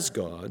him as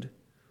God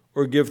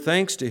or give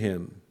thanks to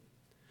him,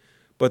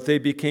 but they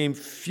became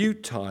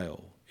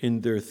futile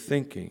in their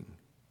thinking,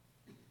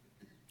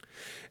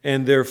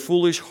 and their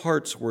foolish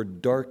hearts were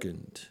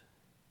darkened.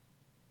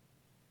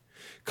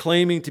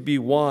 Claiming to be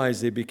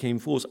wise, they became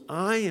fools.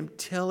 I am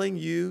telling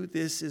you,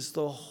 this is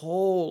the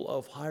whole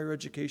of higher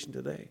education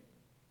today.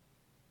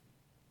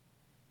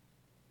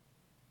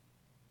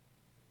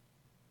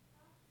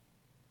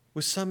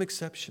 With some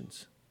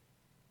exceptions.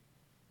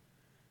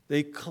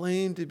 They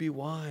claim to be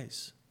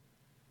wise,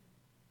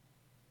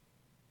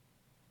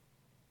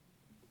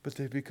 but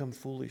they become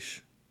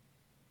foolish.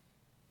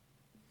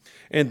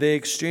 And they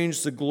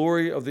exchanged the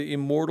glory of the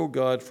immortal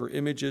God for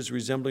images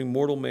resembling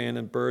mortal man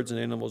and birds and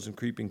animals and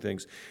creeping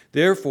things.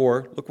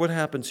 Therefore, look what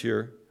happens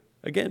here.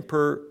 Again,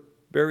 per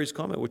Barry's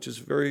comment, which is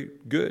very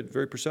good,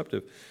 very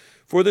perceptive.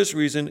 For this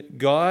reason,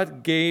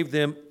 God gave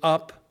them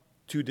up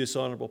to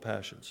dishonorable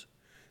passions.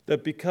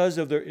 that because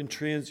of their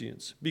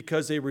intransience,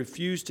 because they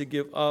refused to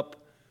give up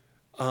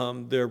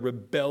their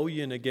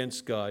rebellion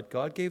against God,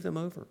 God gave them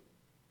over.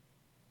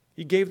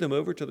 He gave them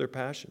over to their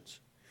passions.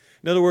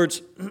 In other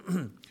words,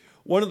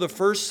 one of the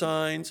first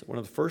signs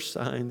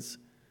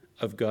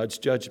of God's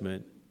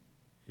judgment,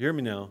 hear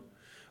me now,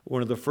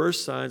 one of the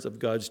first signs of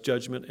God's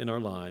judgment in our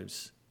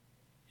lives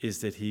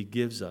is that he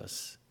gives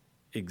us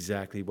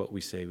exactly what we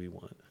say we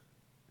want.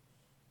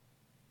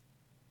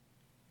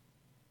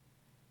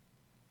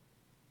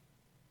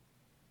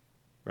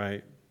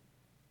 Right?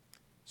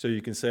 So you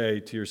can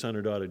say to your son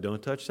or daughter,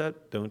 don't touch that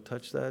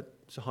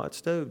it's a hot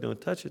stove, don't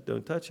touch it.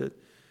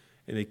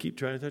 And they keep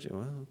trying to touch it.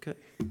 Well, okay,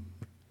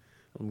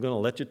 I'm going to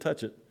let you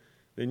touch it.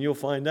 Then you'll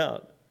find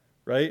out,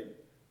 right?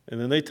 And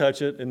then they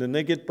touch it, and then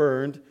they get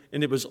burned,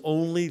 and it was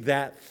only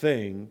that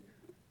thing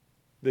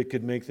that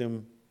could make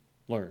them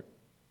learn.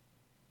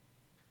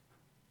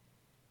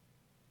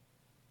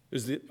 It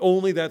was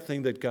only that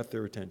thing that got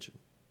their attention.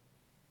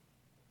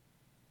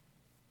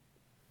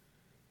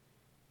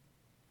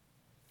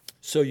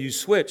 So you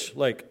switch,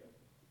 like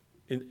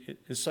in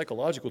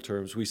psychological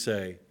terms, we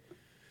say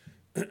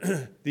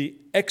the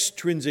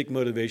extrinsic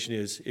motivation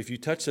is if you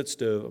touch that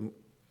stove,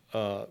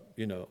 I'm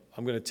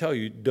going to tell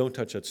you don't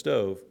touch that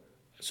stove.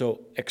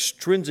 So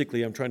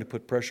extrinsically, I'm trying to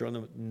put pressure on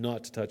them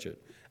not to touch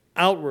it.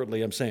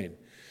 Outwardly, I'm saying.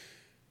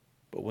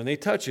 But when they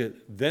touch it,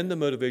 then the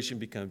motivation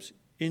becomes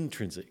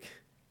intrinsic.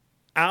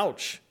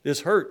 Ouch,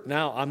 this hurt.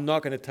 Now I'm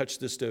not going to touch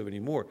this stove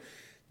anymore.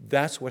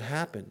 That's what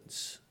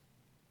happens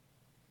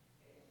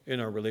in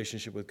our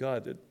relationship with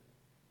God, that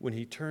when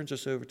he turns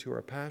us over to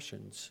our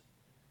passions,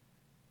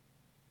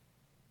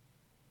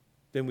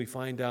 then we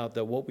find out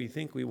that what we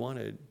think we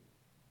wanted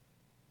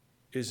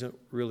isn't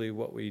really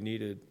what we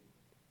needed,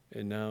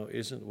 and now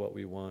isn't what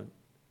we want.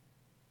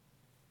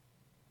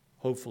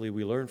 Hopefully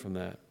we learn from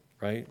that,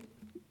 right?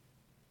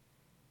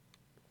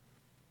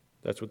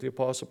 That's what the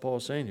Apostle Paul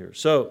is saying here.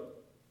 So,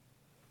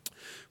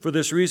 for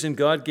this reason,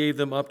 God gave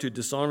them up to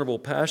dishonorable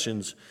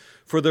passions.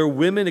 For their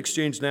women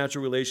exchanged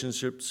natural relations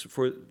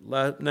for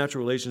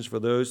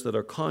those that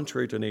are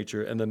contrary to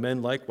nature, and the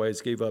men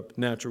likewise gave up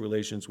natural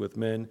relations with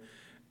women,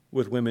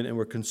 and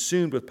were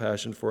consumed with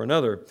passion for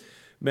another.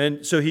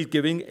 So he's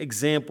giving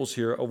examples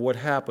here of what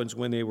happens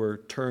when they were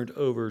turned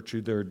over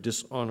to their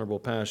dishonorable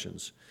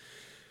passions.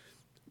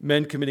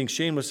 Men committing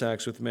shameless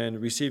acts with men,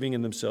 receiving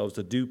in themselves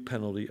the due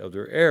penalty of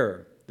their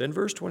error. Then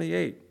verse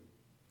 28.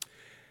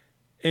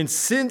 And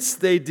since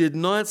they did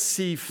not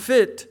see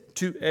fit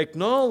to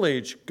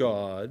acknowledge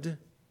God,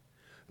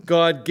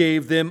 God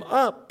gave them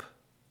up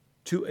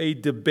to a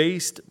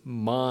debased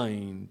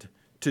mind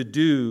to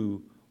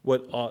do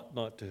what ought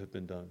not to have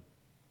been done.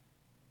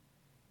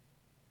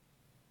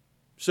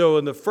 So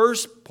in the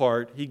first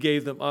part, he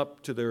gave them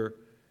up to their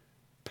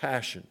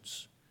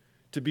passions,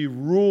 to be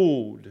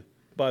ruled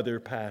by their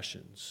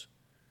passions,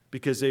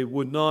 because they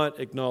would not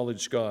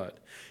acknowledge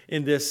God.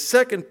 In this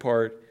second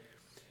part,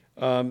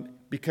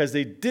 because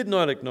they did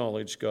not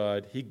acknowledge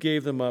God, he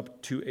gave them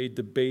up to a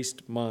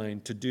debased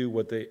mind to do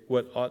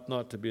what ought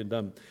not to be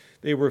done.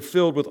 They were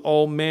filled with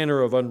all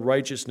manner of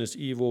unrighteousness,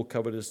 evil,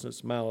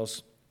 covetousness,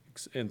 malice,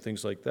 and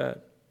things like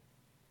that.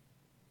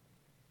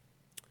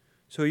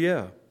 So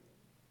yeah,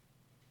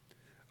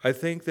 I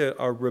think that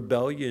our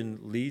rebellion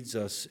leads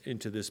us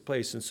into this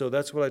place. And so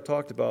that's what I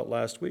talked about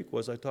last week,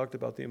 I talked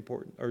about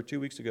 2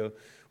 weeks ago,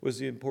 was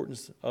the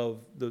importance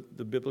of the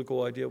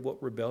biblical idea of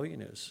what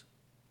rebellion is.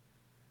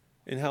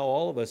 And how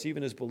all of us,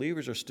 even as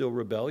believers, are still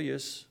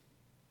rebellious.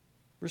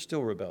 We're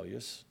still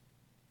rebellious.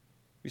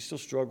 We still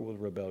struggle with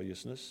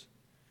rebelliousness.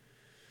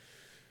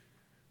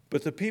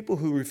 But the people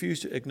who refuse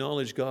to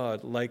acknowledge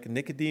God, like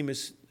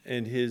Nicodemus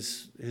and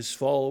his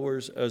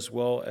followers, as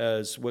well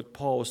as what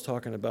Paul was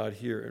talking about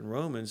here in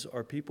Romans,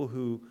 are people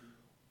who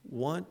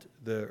want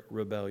the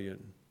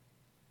rebellion.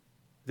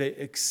 They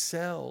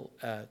excel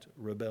at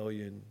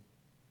rebellion.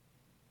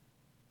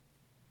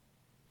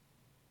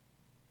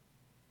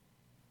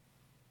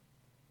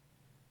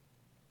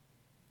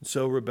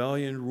 So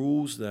rebellion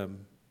rules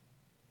them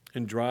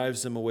and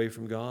drives them away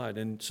from God.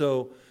 And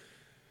so,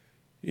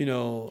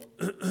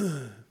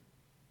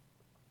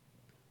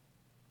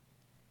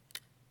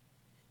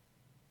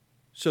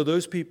 so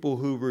those people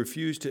who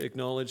refuse to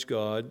acknowledge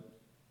God,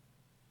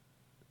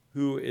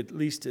 who at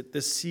least at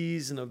this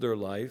season of their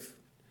life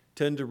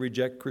tend to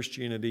reject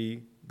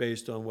Christianity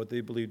based on what they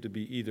believe to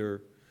be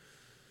either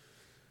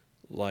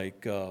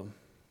like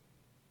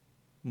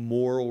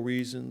moral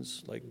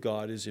reasons, like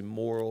God is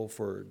immoral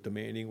for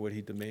demanding what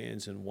he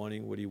demands and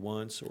wanting what he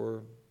wants,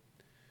 or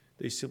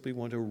they simply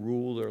want to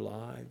rule their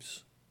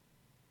lives.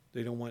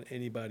 They don't want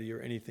anybody or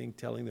anything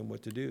telling them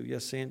what to do.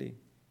 Yes, Sandy?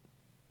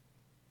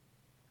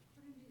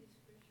 According to these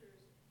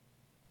scriptures,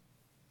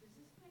 does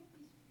this make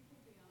these people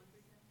beyond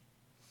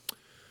redemption?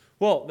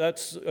 Well,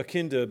 that's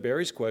akin to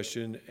Barry's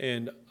question,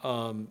 and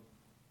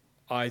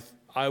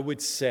I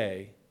would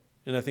say,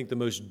 and I think the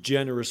most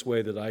generous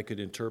way that I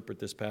could interpret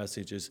this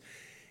passage is,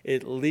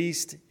 at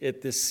least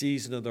at this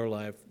season of their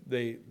life,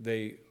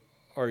 they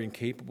are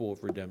incapable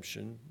of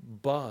redemption,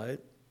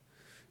 but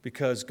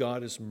because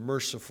God is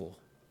merciful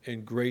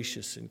and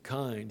gracious and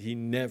kind. He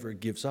never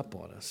gives up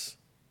on us.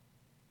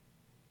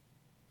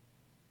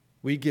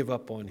 We give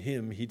up on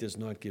him. He does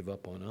not give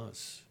up on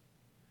us.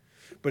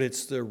 But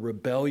it's the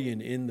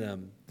rebellion in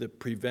them that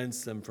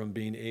prevents them from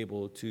being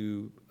able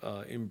to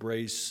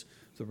embrace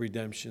the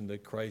redemption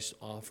that Christ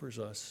offers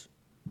us.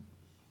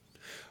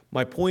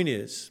 My point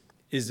is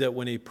that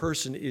when a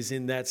person is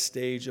in that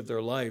stage of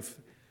their life,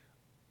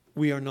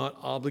 we are not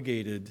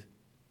obligated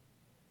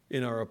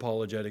in our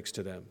apologetics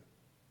to them.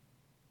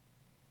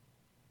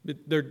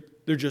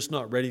 They're just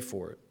not ready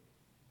for it.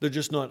 They're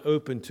just not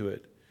open to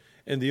it.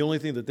 And the only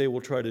thing that they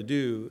will try to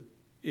do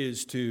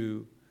is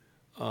to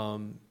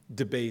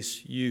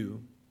debase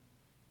you,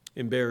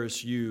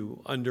 embarrass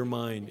you,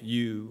 undermine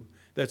you.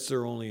 That's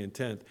their only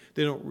intent.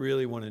 They don't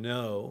really want to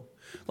know.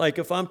 Like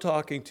if I'm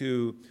talking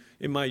to,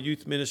 in my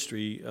youth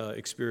ministry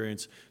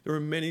experience, there were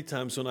many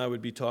times when I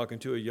would be talking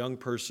to a young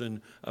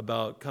person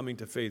about coming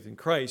to faith in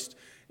Christ,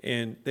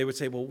 and they would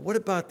say, well, what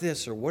about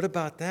this, or what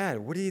about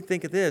that? What do you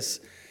think of this?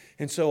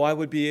 And so I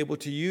would be able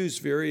to use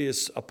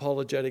various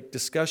apologetic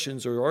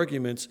discussions or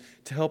arguments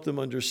to help them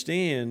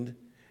understand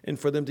and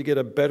for them to get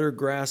a better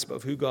grasp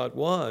of who God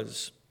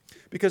was.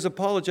 Because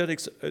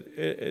apologetics,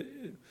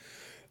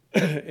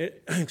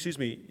 excuse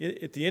me,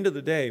 at the end of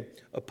the day,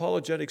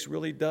 apologetics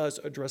really does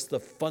address the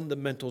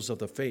fundamentals of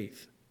the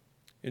faith.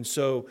 And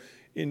so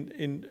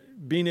in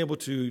being able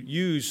to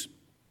use,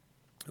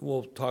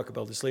 we'll talk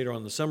about this later on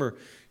in the summer,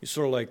 it's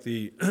sort of like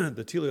the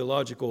the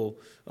teleological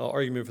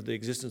argument for the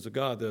existence of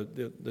God,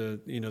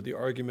 the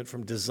argument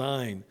from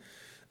design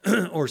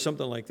or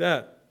something like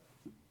that.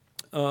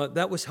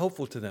 That was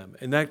helpful to them,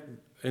 and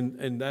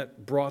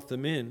that brought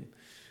them in.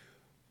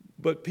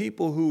 But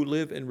people who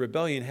live in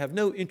rebellion have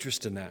no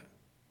interest in that.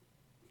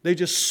 They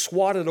just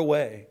swat it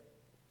away.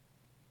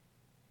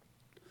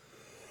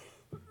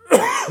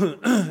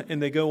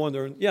 And they go on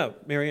their, yeah,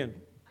 Marianne.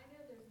 I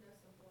know there's no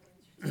simple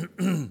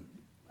answer,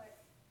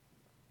 but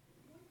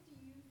what do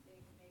you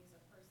think makes a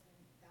person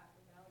that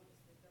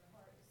rebellious, that their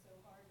heart is so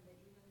hardened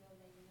that even though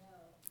they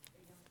know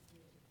they don't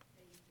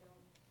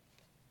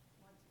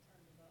want to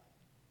turn to God?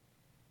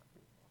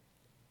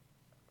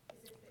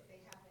 Is it that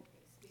they haven't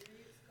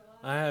experienced God?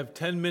 I have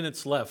 10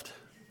 minutes left.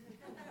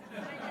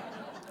 I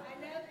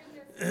know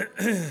there's no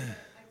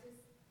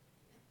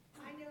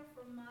I know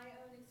from my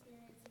own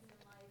experiences in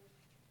life,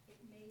 it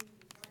made me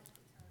want to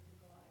turn to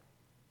God.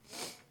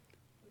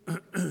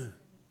 What would you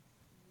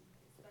say,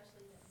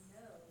 especially that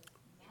knows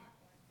not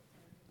want to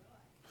turn to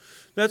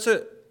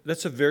God?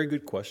 That's a very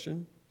good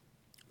question.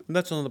 And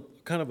that's on the,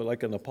 kind of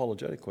like an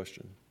apologetic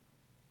question.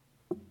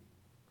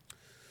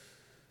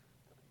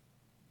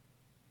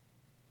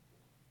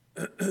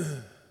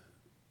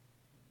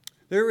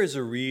 There is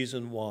a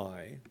reason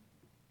why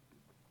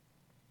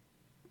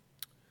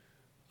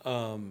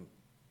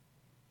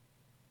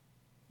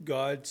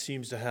God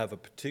seems to have a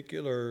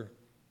particular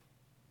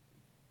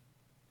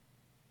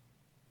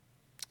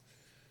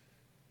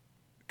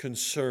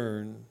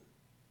concern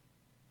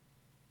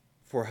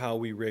for how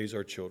we raise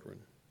our children.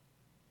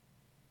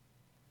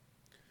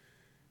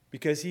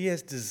 Because he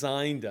has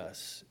designed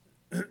us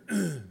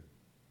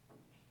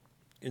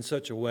in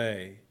such a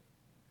way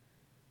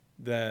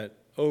that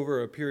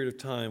over a period of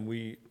time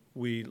we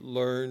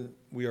learn,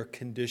 we are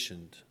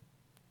conditioned.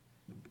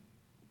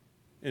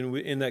 And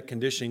in that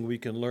conditioning, we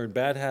can learn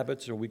bad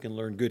habits or we can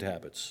learn good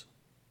habits.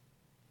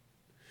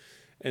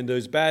 And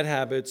those bad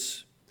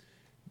habits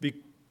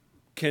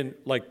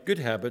like good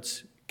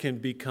habits, can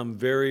become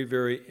very,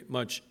 very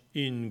much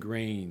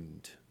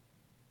ingrained.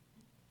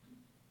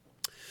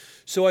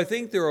 So I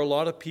think there are a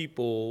lot of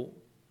people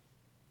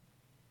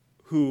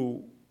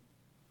who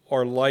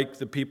are like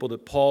the people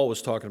that Paul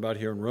was talking about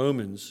here in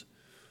Romans,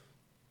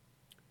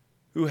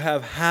 who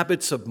have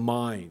habits of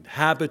mind,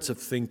 habits of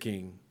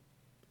thinking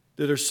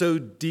that are so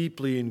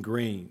deeply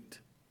ingrained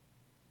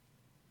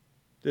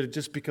that it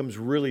just becomes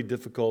really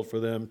difficult for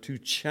them to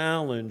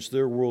challenge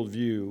their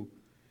worldview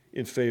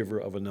in favor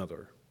of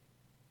another.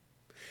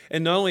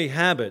 And not only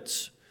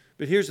habits,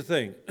 but here's the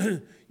thing.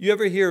 You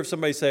ever hear of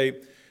somebody say,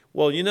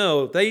 well,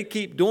 if they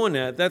keep doing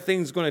that, that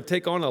thing's going to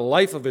take on a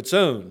life of its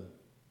own.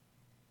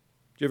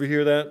 Did you ever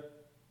hear that?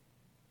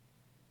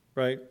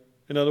 Right?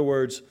 In other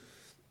words,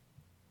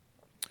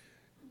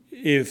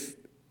 if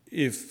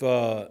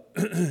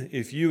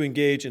you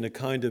engage in a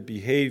kind of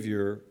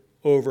behavior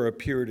over a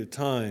period of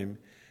time,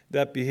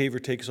 that behavior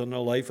takes on a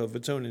life of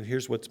its own. And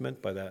here's what's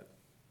meant by that.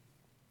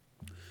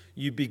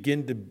 You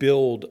begin to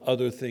build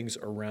other things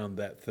around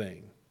that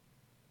thing.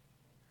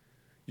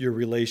 Your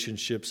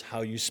relationships,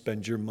 how you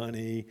spend your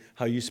money,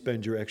 how you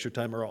spend your extra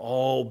time are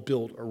all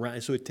built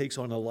around. So it takes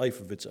on a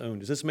life of its own.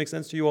 Does this make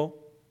sense to you all?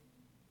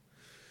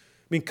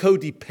 I mean,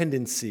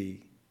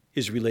 codependency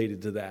is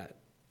related to that,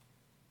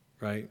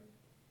 right?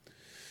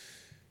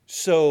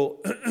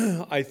 So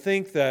I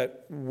think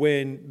that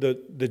when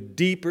the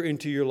deeper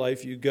into your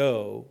life you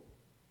go,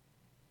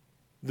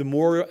 the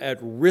more at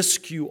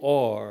risk you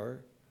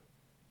are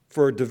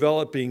for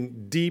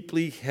developing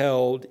deeply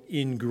held,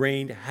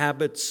 ingrained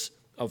habits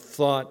of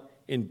thought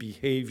in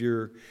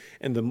behavior.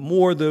 And the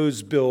more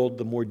those build,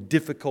 the more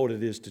difficult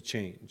it is to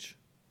change.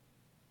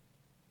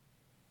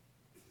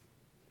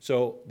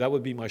 So that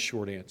would be my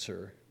short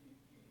answer,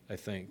 I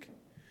think.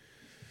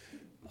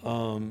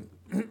 But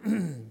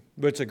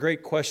it's a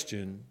great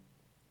question.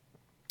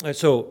 And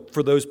so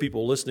for those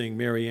people listening,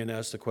 Mary Ann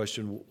asked the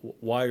question,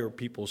 why are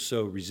people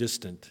so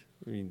resistant?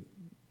 I mean,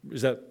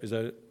 is that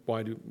it?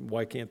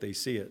 Why can't they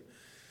see it?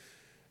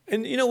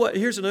 And you know what?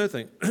 Here's another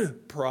thing.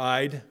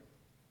 Pride,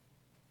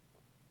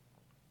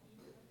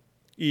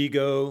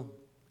 ego,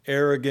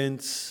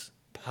 arrogance,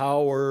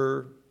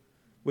 power.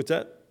 What's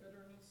that?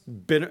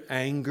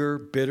 Anger,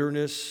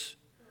 bitterness.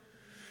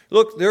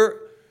 Look,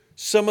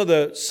 some of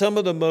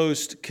the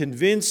most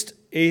convinced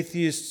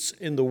atheists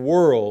in the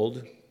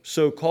world,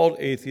 so-called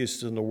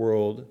atheists in the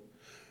world,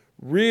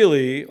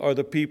 really are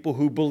the people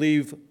who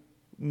believe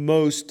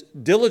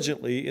most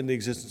diligently in the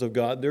existence of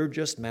God. They're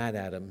just mad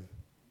at him.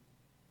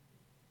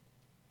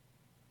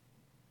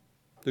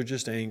 They're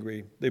just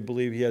angry. They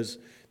believe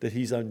that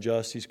he's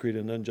unjust, he's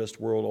created an unjust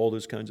world, all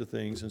those kinds of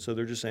things, and so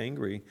they're just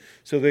angry.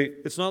 So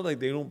it's not like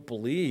they don't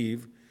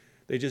believe,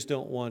 they just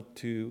don't want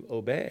to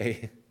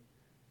obey.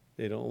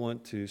 They don't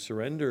want to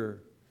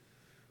surrender.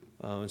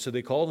 And so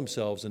they call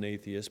themselves an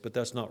atheist, but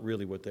that's not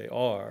really what they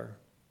are.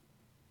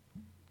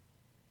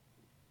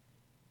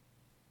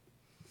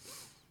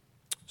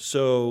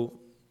 So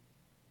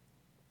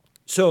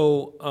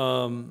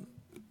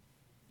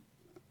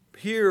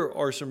here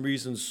are some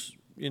reasons,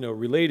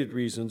 related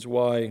reasons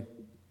why,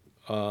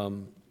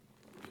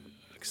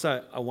 because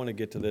I want to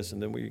get to this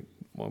and then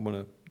I want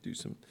to do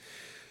some.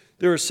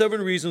 There are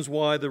 7 reasons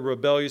why the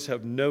rebellious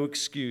have no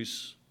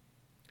excuse.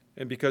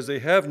 And because they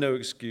have no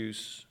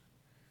excuse,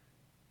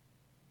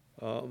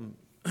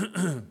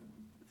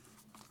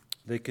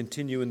 they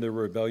continue in their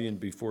rebellion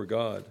before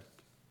God.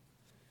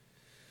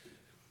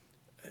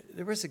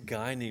 There was a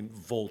guy named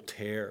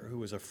Voltaire who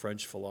was a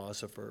French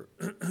philosopher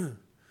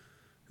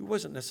who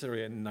wasn't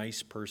necessarily a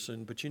nice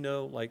person, but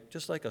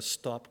just like a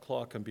stop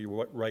clock can be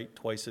right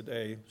twice a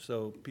day,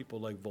 so people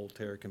like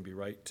Voltaire can be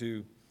right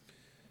too.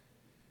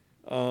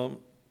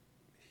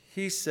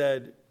 He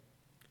said,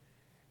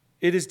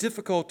 "It is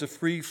difficult to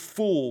free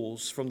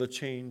fools from the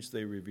chains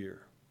they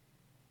revere."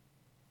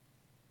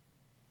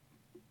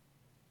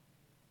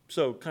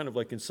 So kind of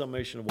like in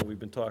summation of what we've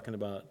been talking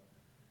about,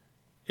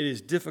 it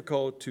is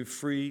difficult to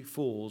free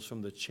fools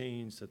from the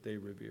chains that they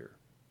revere.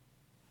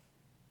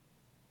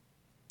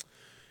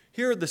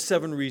 Here are the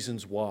 7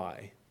 reasons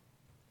why.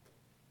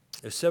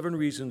 The 7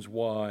 reasons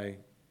why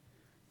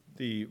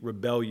the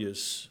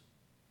rebellious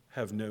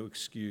have no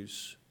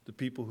excuse. The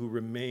people who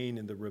remain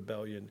in the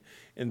rebellion,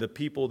 and the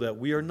people that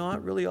we are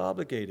not really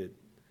obligated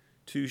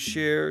to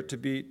share, to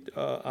be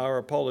our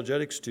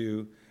apologetics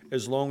to,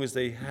 as long as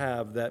they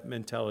have that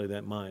mentality,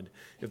 that mind.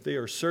 If they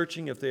are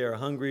searching, if they are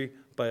hungry,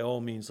 by all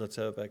means, let's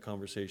have that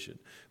conversation.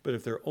 But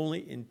if their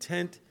only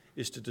intent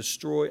is to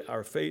destroy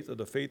our faith or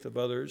the faith of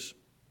others,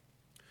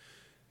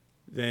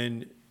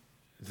 then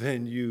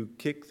you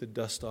kick the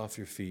dust off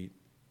your feet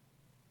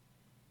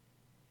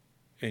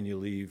and you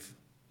leave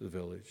the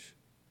village.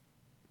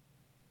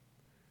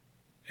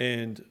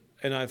 And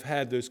I've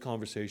had those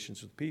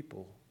conversations with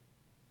people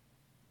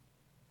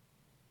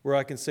where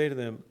I can say to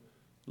them,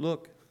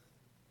 look,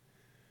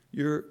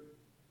 your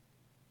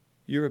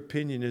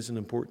opinion isn't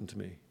important to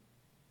me.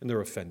 And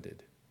they're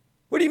offended.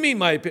 What do you mean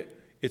my opinion?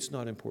 It's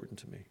not important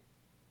to me.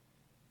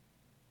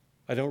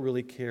 I don't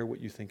really care what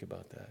you think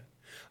about that.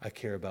 I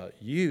care about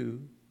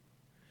you,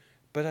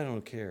 but I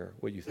don't care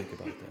what you think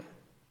about that.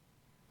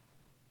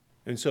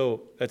 And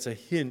so that's a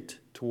hint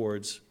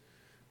towards,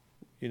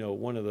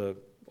 one of the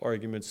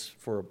arguments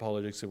for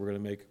apologetics that we're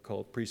going to make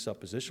called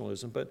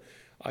presuppositionalism, but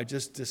I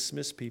just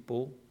dismiss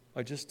people.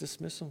 I just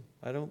dismiss them.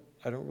 I don't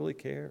really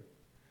care.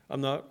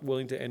 I'm not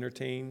willing to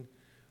entertain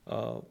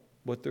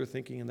what they're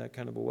thinking in that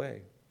kind of a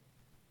way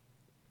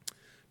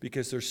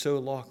because they're so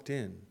locked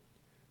in.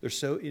 They're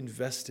so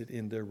invested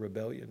in their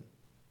rebellion.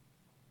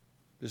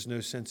 There's no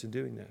sense in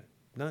doing that.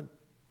 None.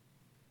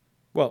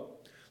 Well,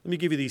 let me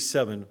give you these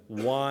 7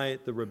 why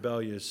the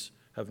rebellious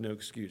have no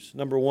excuse.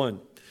 Number 1,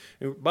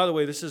 and by the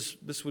way,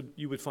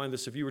 you would find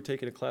this if you were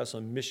taking a class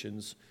on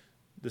missions.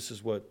 This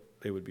is what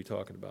they would be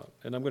talking about,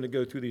 and I'm going to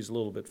go through these a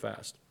little bit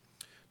fast.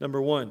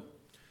 Number 1,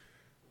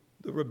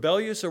 the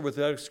rebellious are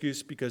without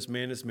excuse because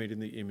man is made in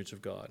the image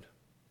of God.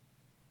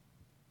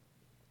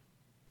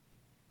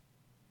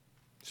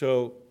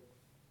 So,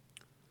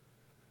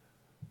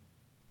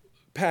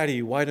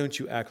 Patty, why don't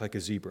you act like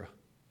a zebra?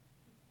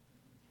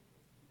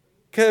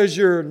 Because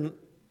you're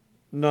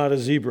not a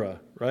zebra,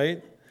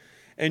 right?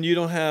 And you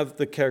don't have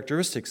the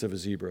characteristics of a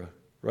zebra,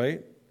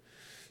 right?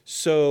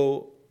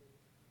 So,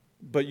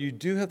 but you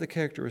do have the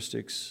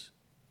characteristics,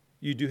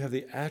 you do have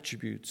the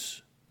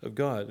attributes of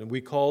God. And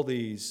we call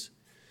these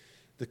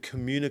the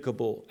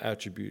communicable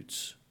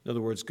attributes. In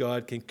other words,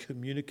 God can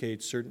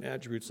communicate certain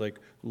attributes like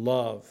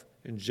love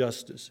and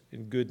justice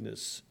and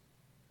goodness.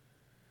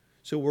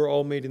 So we're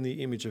all made in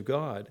the image of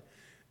God.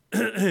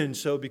 And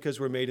so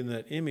because we're made in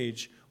that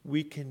image,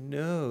 we can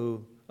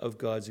know of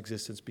God's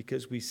existence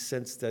because we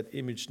sense that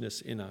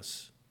imageness in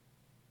us.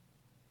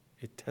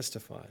 It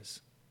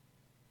testifies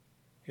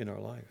in our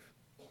life.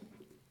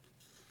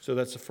 So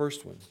that's the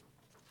first one.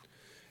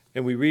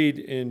 And we read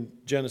in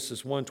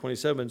Genesis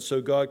 1:27,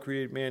 so God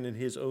created man in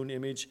his own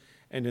image,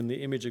 and in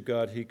the image of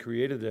God he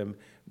created them.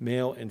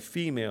 Male and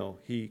female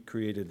he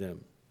created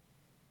them.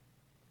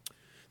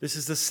 This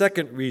is the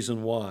second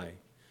reason why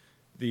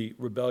the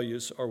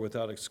rebellious are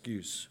without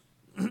excuse.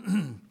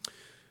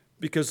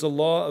 Because the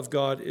law of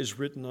God is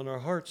written on our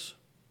hearts.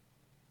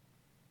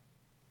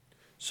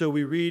 So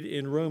we read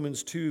in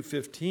Romans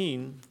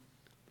 2:15,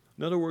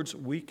 in other words,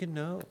 we can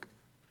know.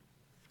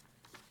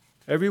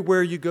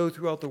 Everywhere you go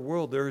throughout the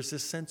world, there is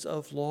this sense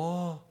of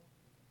law.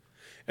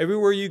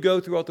 Everywhere you go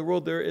throughout the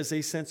world, there is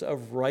a sense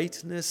of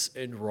rightness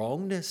and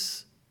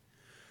wrongness.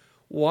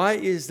 Why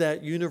is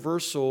that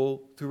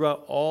universal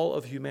throughout all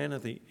of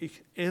humanity?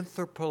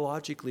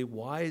 Anthropologically,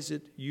 why is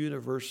it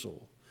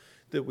universal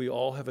that we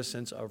all have a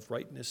sense of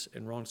rightness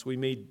and wrongness? We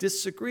may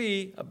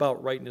disagree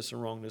about rightness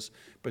and wrongness,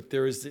 but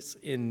there is this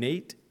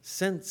innate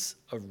sense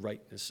of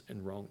rightness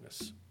and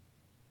wrongness.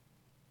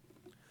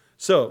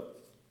 So,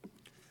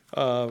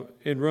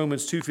 in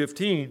Romans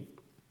 2:15,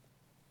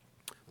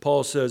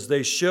 Paul says,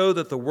 they show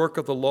that the work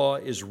of the law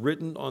is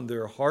written on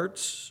their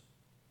hearts,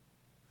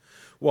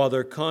 while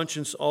their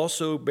conscience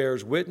also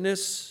bears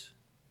witness,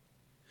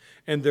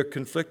 and their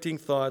conflicting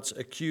thoughts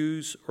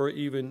accuse or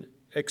even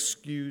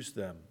excuse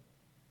them.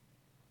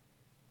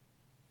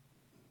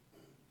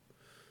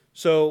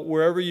 So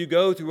wherever you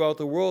go throughout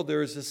the world,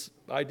 there is this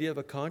idea of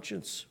a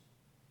conscience.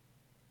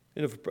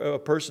 And if a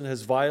person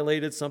has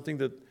violated something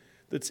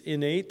that's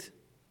innate,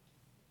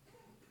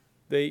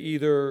 they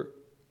either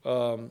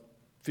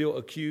feel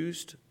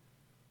accused,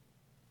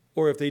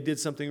 or if they did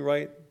something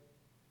right,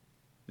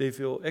 they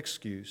feel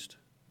excused,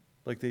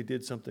 like they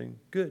did something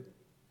good.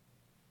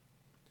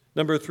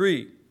 Number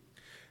 3,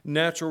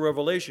 natural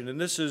revelation. And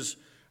this is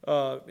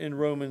in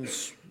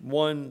Romans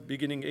 1,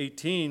 beginning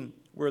 18,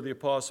 where the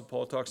Apostle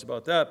Paul talks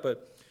about that.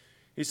 But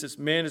he says,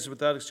 man is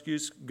without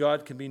excuse.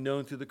 God can be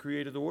known through the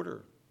created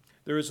order.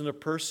 There isn't a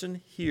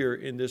person here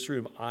in this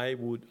room, I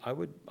would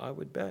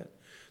bet.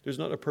 There's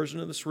not a person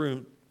in this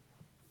room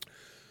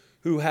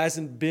who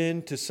hasn't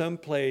been to some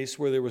place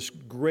where there was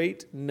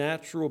great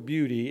natural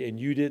beauty and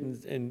you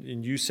didn't,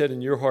 and you said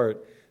in your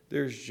heart,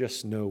 there's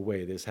just no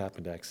way this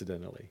happened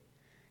accidentally.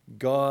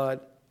 God,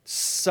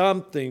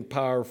 something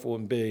powerful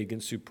and big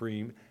and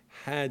supreme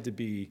had to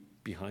be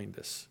behind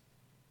this.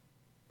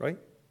 Right?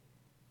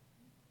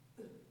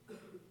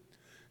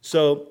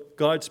 So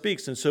God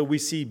speaks, and so we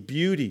see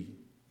beauty,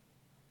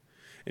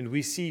 and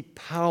we see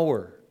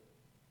power,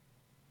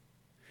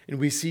 and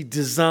we see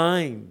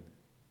design.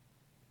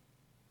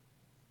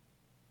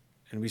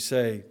 And we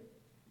say,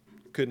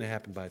 it couldn't have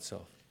happened by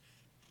itself.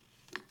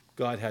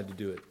 God had to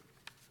do it.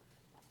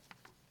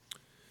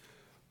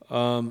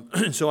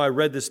 So I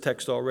read this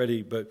text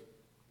already, but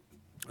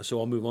so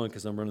I'll move on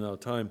because I'm running out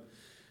of time.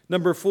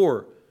 Number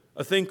 4,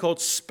 a thing called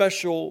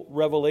special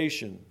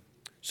revelation.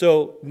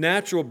 So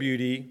natural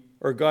beauty,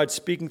 or God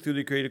speaking through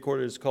the created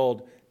order, is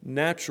called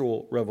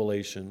natural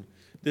revelation.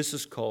 This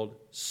is called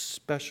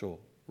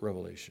special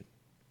revelation.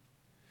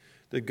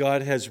 That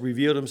God has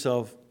revealed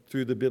himself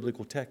through the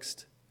biblical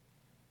text.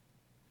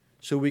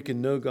 So we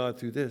can know God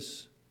through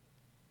this.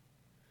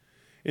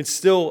 It's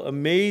still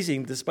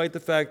amazing, despite the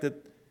fact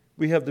that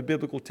we have the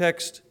biblical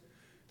text,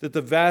 that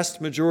the vast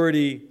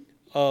majority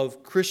of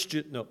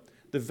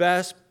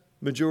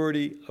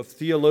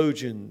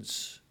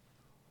theologians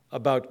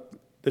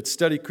that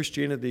study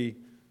Christianity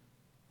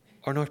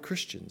are not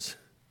Christians.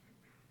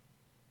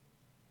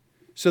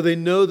 So they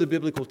know the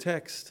biblical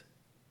text,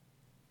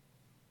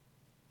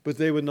 but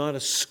they would not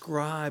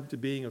ascribe to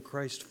being a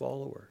Christ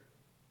follower.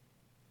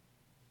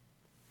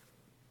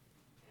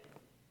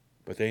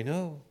 But they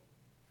know,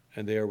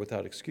 and they are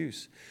without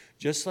excuse.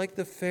 Just like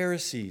the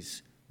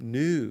Pharisees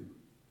knew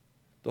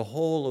the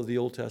whole of the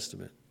Old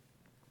Testament,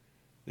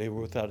 they were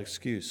without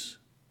excuse.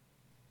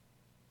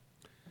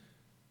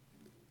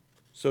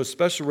 So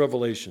special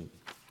revelation,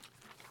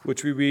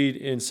 which we read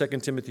in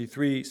 2 Timothy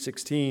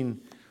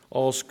 3:16,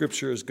 all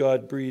Scripture is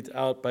God-breathed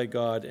out by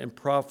God and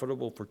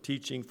profitable for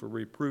teaching, for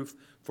reproof,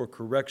 for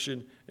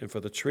correction, and for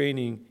the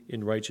training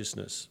in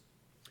righteousness.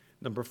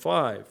 Number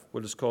 5,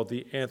 what is called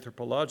the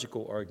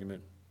anthropological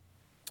argument.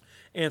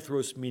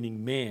 Anthros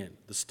meaning man,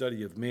 the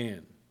study of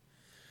man,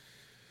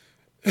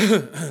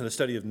 the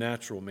study of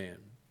natural man.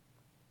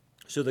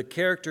 So the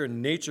character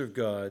and nature of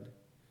God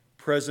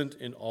present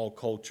in all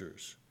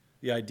cultures.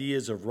 The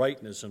ideas of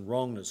rightness and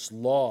wrongness,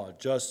 law,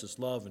 justice,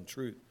 love, and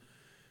truth.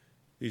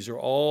 These are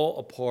all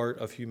a part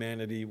of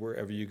humanity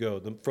wherever you go.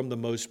 From the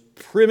most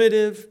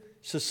primitive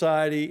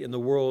society in the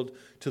world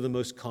to the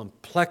most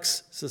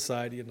complex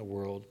society in the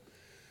world,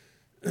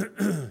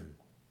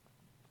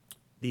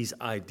 these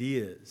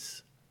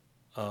ideas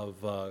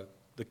of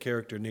the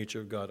character and nature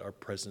of God are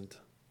present.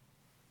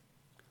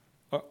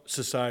 Our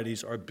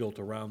societies are built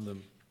around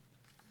them.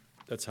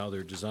 That's how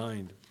they're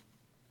designed.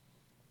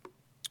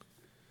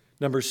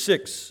 Number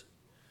 6,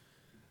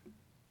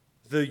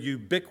 the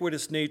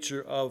ubiquitous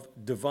nature of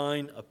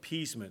divine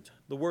appeasement.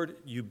 The word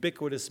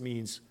ubiquitous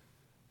means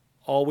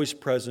always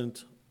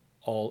present,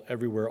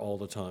 everywhere, all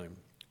the time.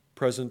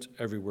 Present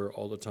everywhere,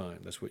 all the time.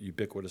 That's what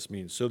ubiquitous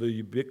means. So the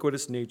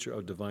ubiquitous nature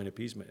of divine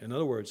appeasement. In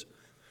other words,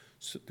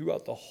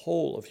 throughout the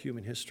whole of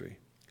human history,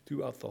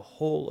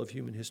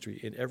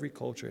 in every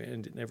culture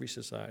and in every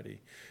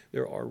society,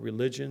 there are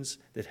religions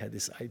that had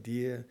this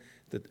idea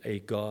that a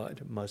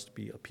God must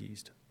be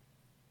appeased.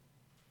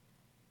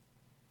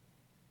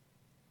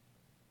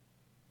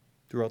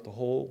 Throughout the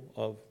whole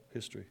of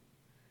history.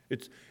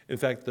 In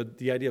fact,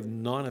 the idea of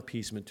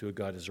non-appeasement to a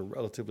God is a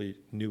relatively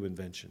new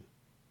invention.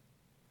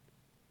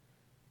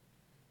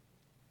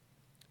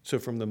 So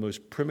from the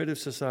most primitive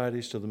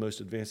societies to the most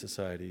advanced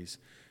societies,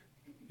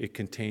 it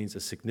contains a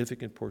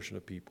significant portion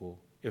of people,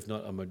 if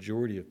not a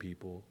majority of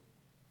people,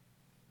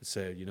 that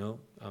say,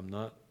 I'm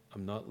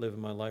not living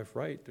my life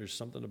right. There's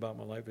something about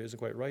my life that isn't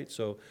quite right.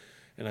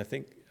 And I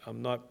think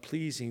I'm not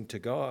pleasing to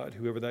God,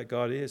 whoever that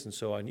God is, and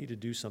so I need to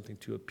do something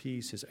to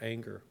appease his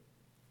anger.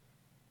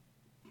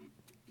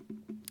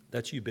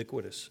 That's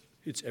ubiquitous.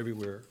 It's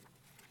everywhere,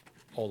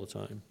 all the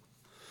time.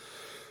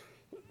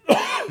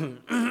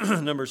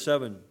 Number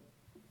 7,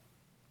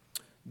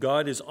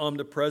 God is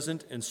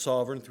omnipresent and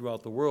sovereign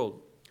throughout the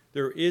world.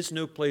 There is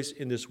no place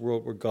in this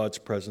world where God's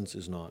presence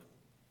is not.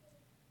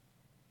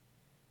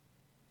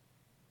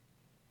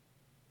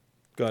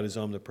 God is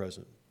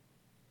omnipresent.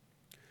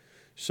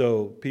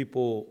 So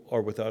people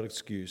are without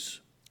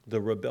excuse. The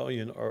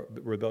rebellious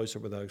are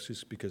without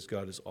excuse because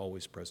God is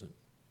always present.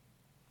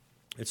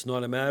 It's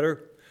not a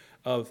matter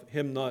of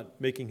him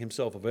not making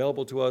himself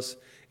available to us.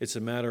 It's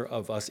a matter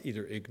of us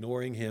either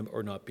ignoring him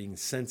or not being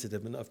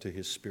sensitive enough to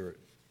his spirit.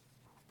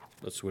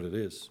 That's what it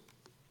is.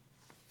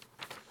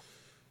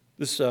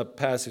 This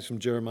passage from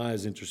Jeremiah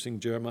is interesting.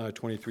 Jeremiah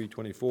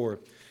 23:24.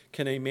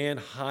 Can a man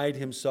hide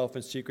himself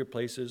in secret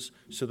places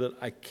so that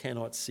I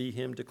cannot see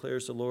him,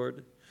 declares the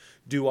Lord?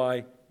 Do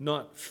I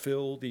not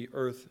fill the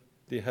earth,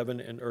 the heaven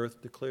and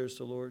earth, declares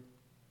the Lord?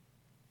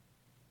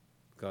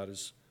 God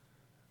is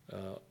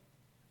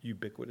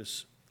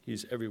ubiquitous.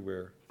 He's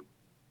everywhere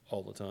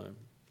all the time.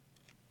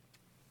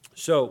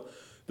 So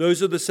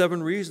those are the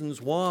 7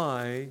 reasons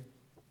why.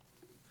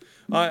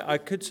 I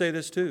could say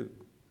this too.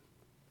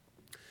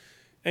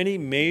 Any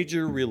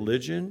major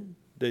religion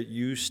that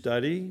you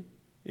study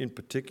in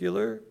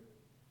particular,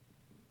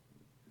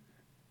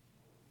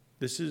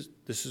 this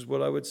is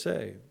what I would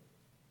say.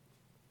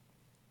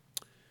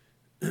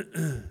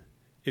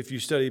 If you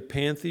study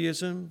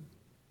pantheism,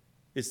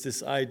 it's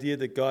this idea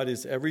that God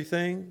is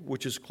everything,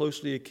 which is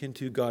closely akin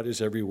to God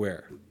is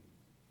everywhere.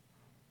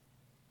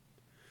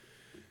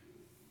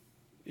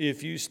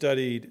 If you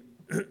studied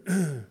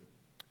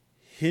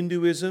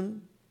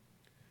Hinduism,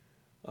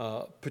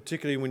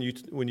 particularly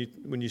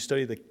when you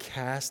study the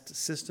caste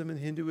system in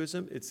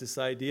Hinduism, it's this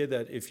idea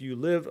that if you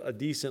live a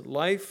decent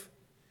life,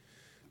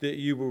 that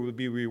you will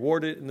be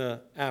rewarded in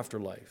the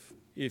afterlife.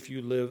 If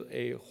you live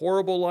a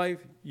horrible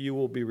life, you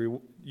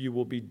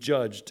will be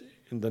judged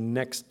in the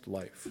next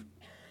life.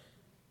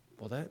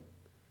 Well,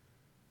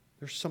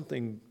 there's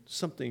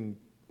something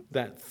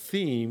that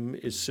theme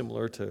is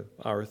similar to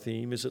our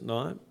theme, is it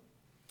not?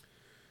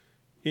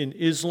 In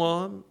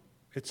Islam,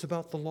 it's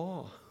about the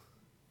law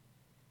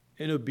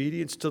and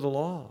obedience to the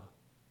law.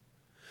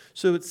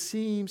 So it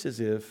seems as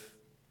if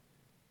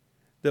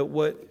that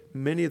what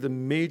many of the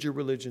major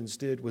religions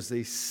did was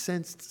they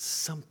sensed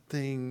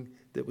something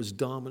that was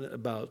dominant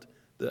about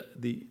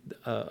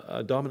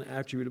a dominant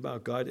attribute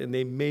about God, and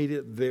they made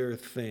it their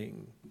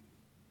thing.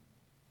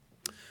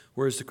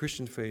 Whereas the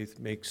Christian faith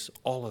makes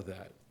all of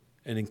that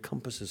and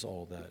encompasses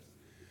all of that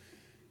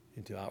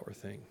into our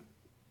thing.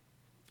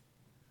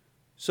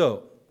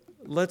 So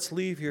let's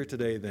leave here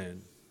today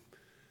then,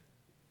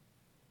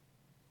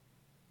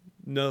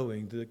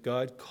 knowing that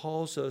God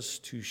calls us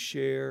to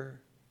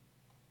share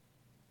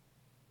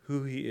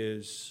who he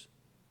is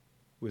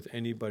with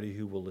anybody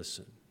who will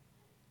listen.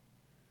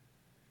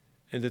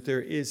 And that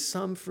there is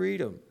some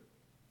freedom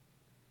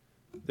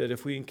that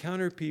if we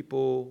encounter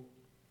people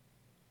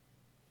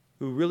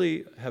who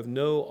really have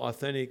no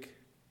authentic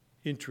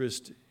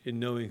interest in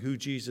knowing who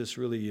Jesus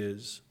really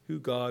is, who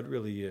God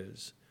really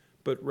is,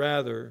 but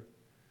rather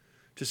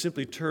to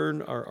simply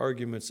turn our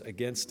arguments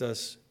against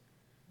us,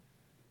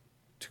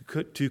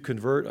 to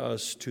convert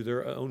us to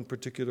their own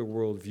particular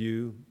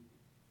worldview,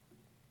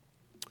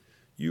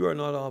 you are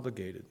not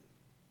obligated.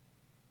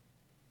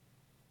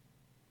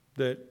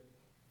 That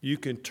you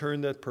can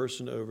turn that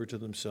person over to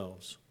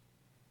themselves.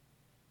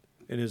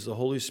 And as the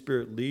Holy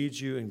Spirit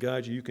leads you and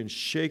guides you, you can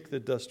shake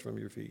the dust from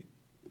your feet.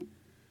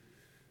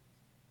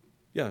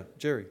 Yeah,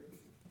 Jerry.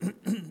 I was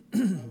trying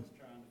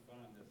to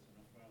find this, and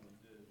I finally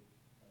did.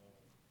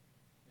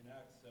 In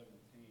Acts 17,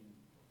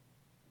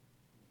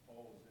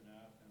 Paul was in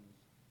Athens,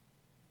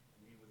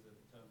 and he was at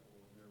the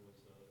temple, and there was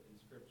an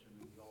inscription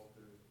in the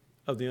altar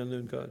Of the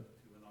unknown God.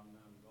 to an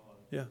unknown God.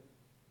 Yeah.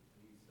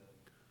 And he said,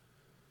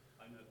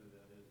 I know who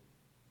that is.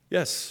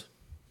 Yes.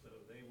 So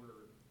they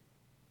were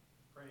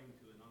praying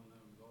to an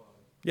unknown God.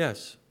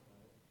 Yes.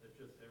 That's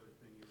just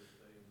everything you were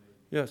saying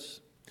made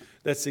Yes.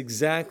 That's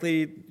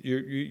exactly,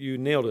 you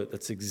nailed it.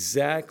 That's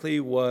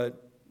exactly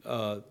what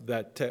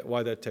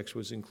why that text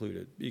was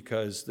included.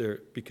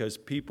 Because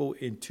people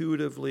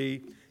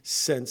intuitively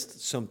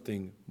sensed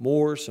something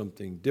more,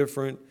 something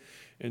different.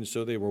 And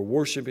so they were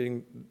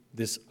worshiping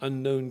this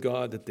unknown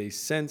God that they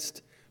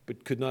sensed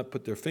but could not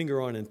put their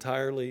finger on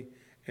entirely.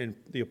 And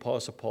the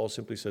Apostle Paul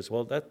simply says,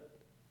 well,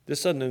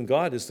 this unknown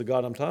God is the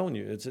God I'm telling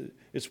you.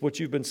 It's what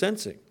you've been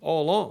sensing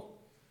all along.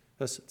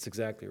 That's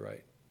exactly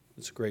right.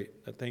 It's great.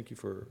 Thank you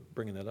for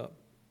bringing that up.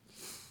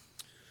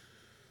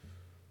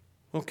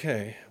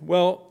 Okay,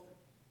 well,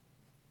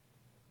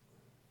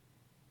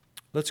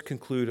 let's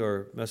conclude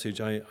our message.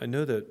 I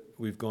know that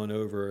we've gone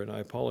over, and I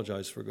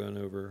apologize for going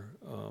over,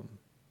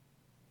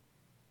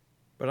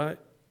 but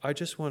I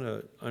just want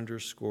to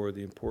underscore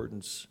the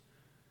importance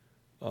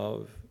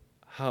of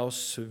how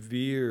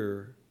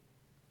severe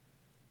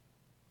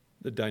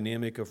the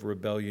dynamic of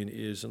rebellion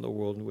is in the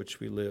world in which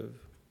we live.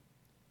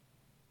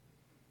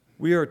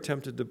 We are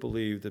tempted to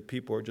believe that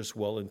people are just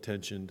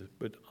well-intentioned,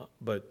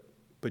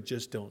 but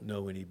just don't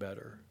know any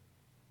better.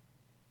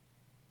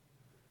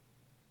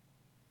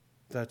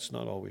 That's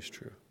not always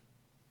true.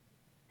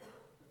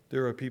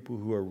 There are people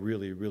who are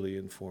really, really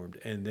informed,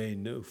 and they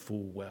know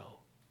full well.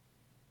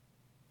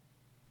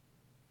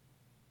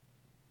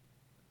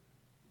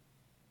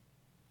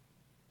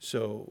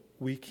 So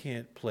we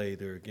can't play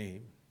their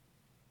game.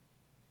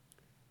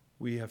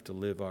 We have to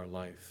live our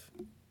life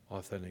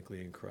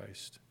authentically in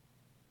Christ.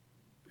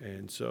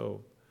 And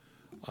so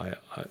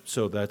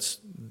so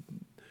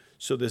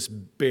this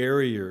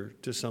barrier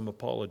to some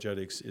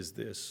apologetics is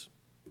this.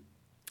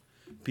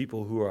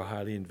 People who are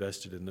highly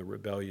invested in the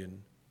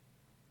rebellion,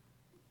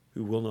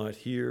 who will not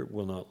hear,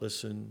 will not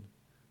listen,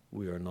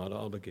 we are not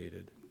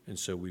obligated. And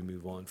so we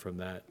move on from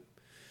that.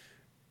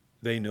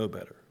 They know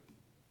better,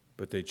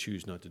 but they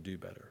choose not to do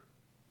better.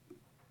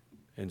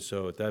 And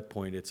so at that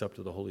point, it's up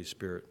to the Holy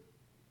Spirit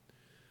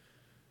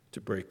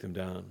to break them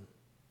down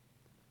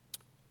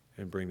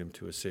and bring them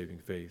to a saving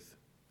faith,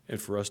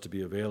 and for us to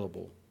be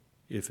available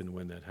if and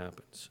when that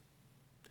happens.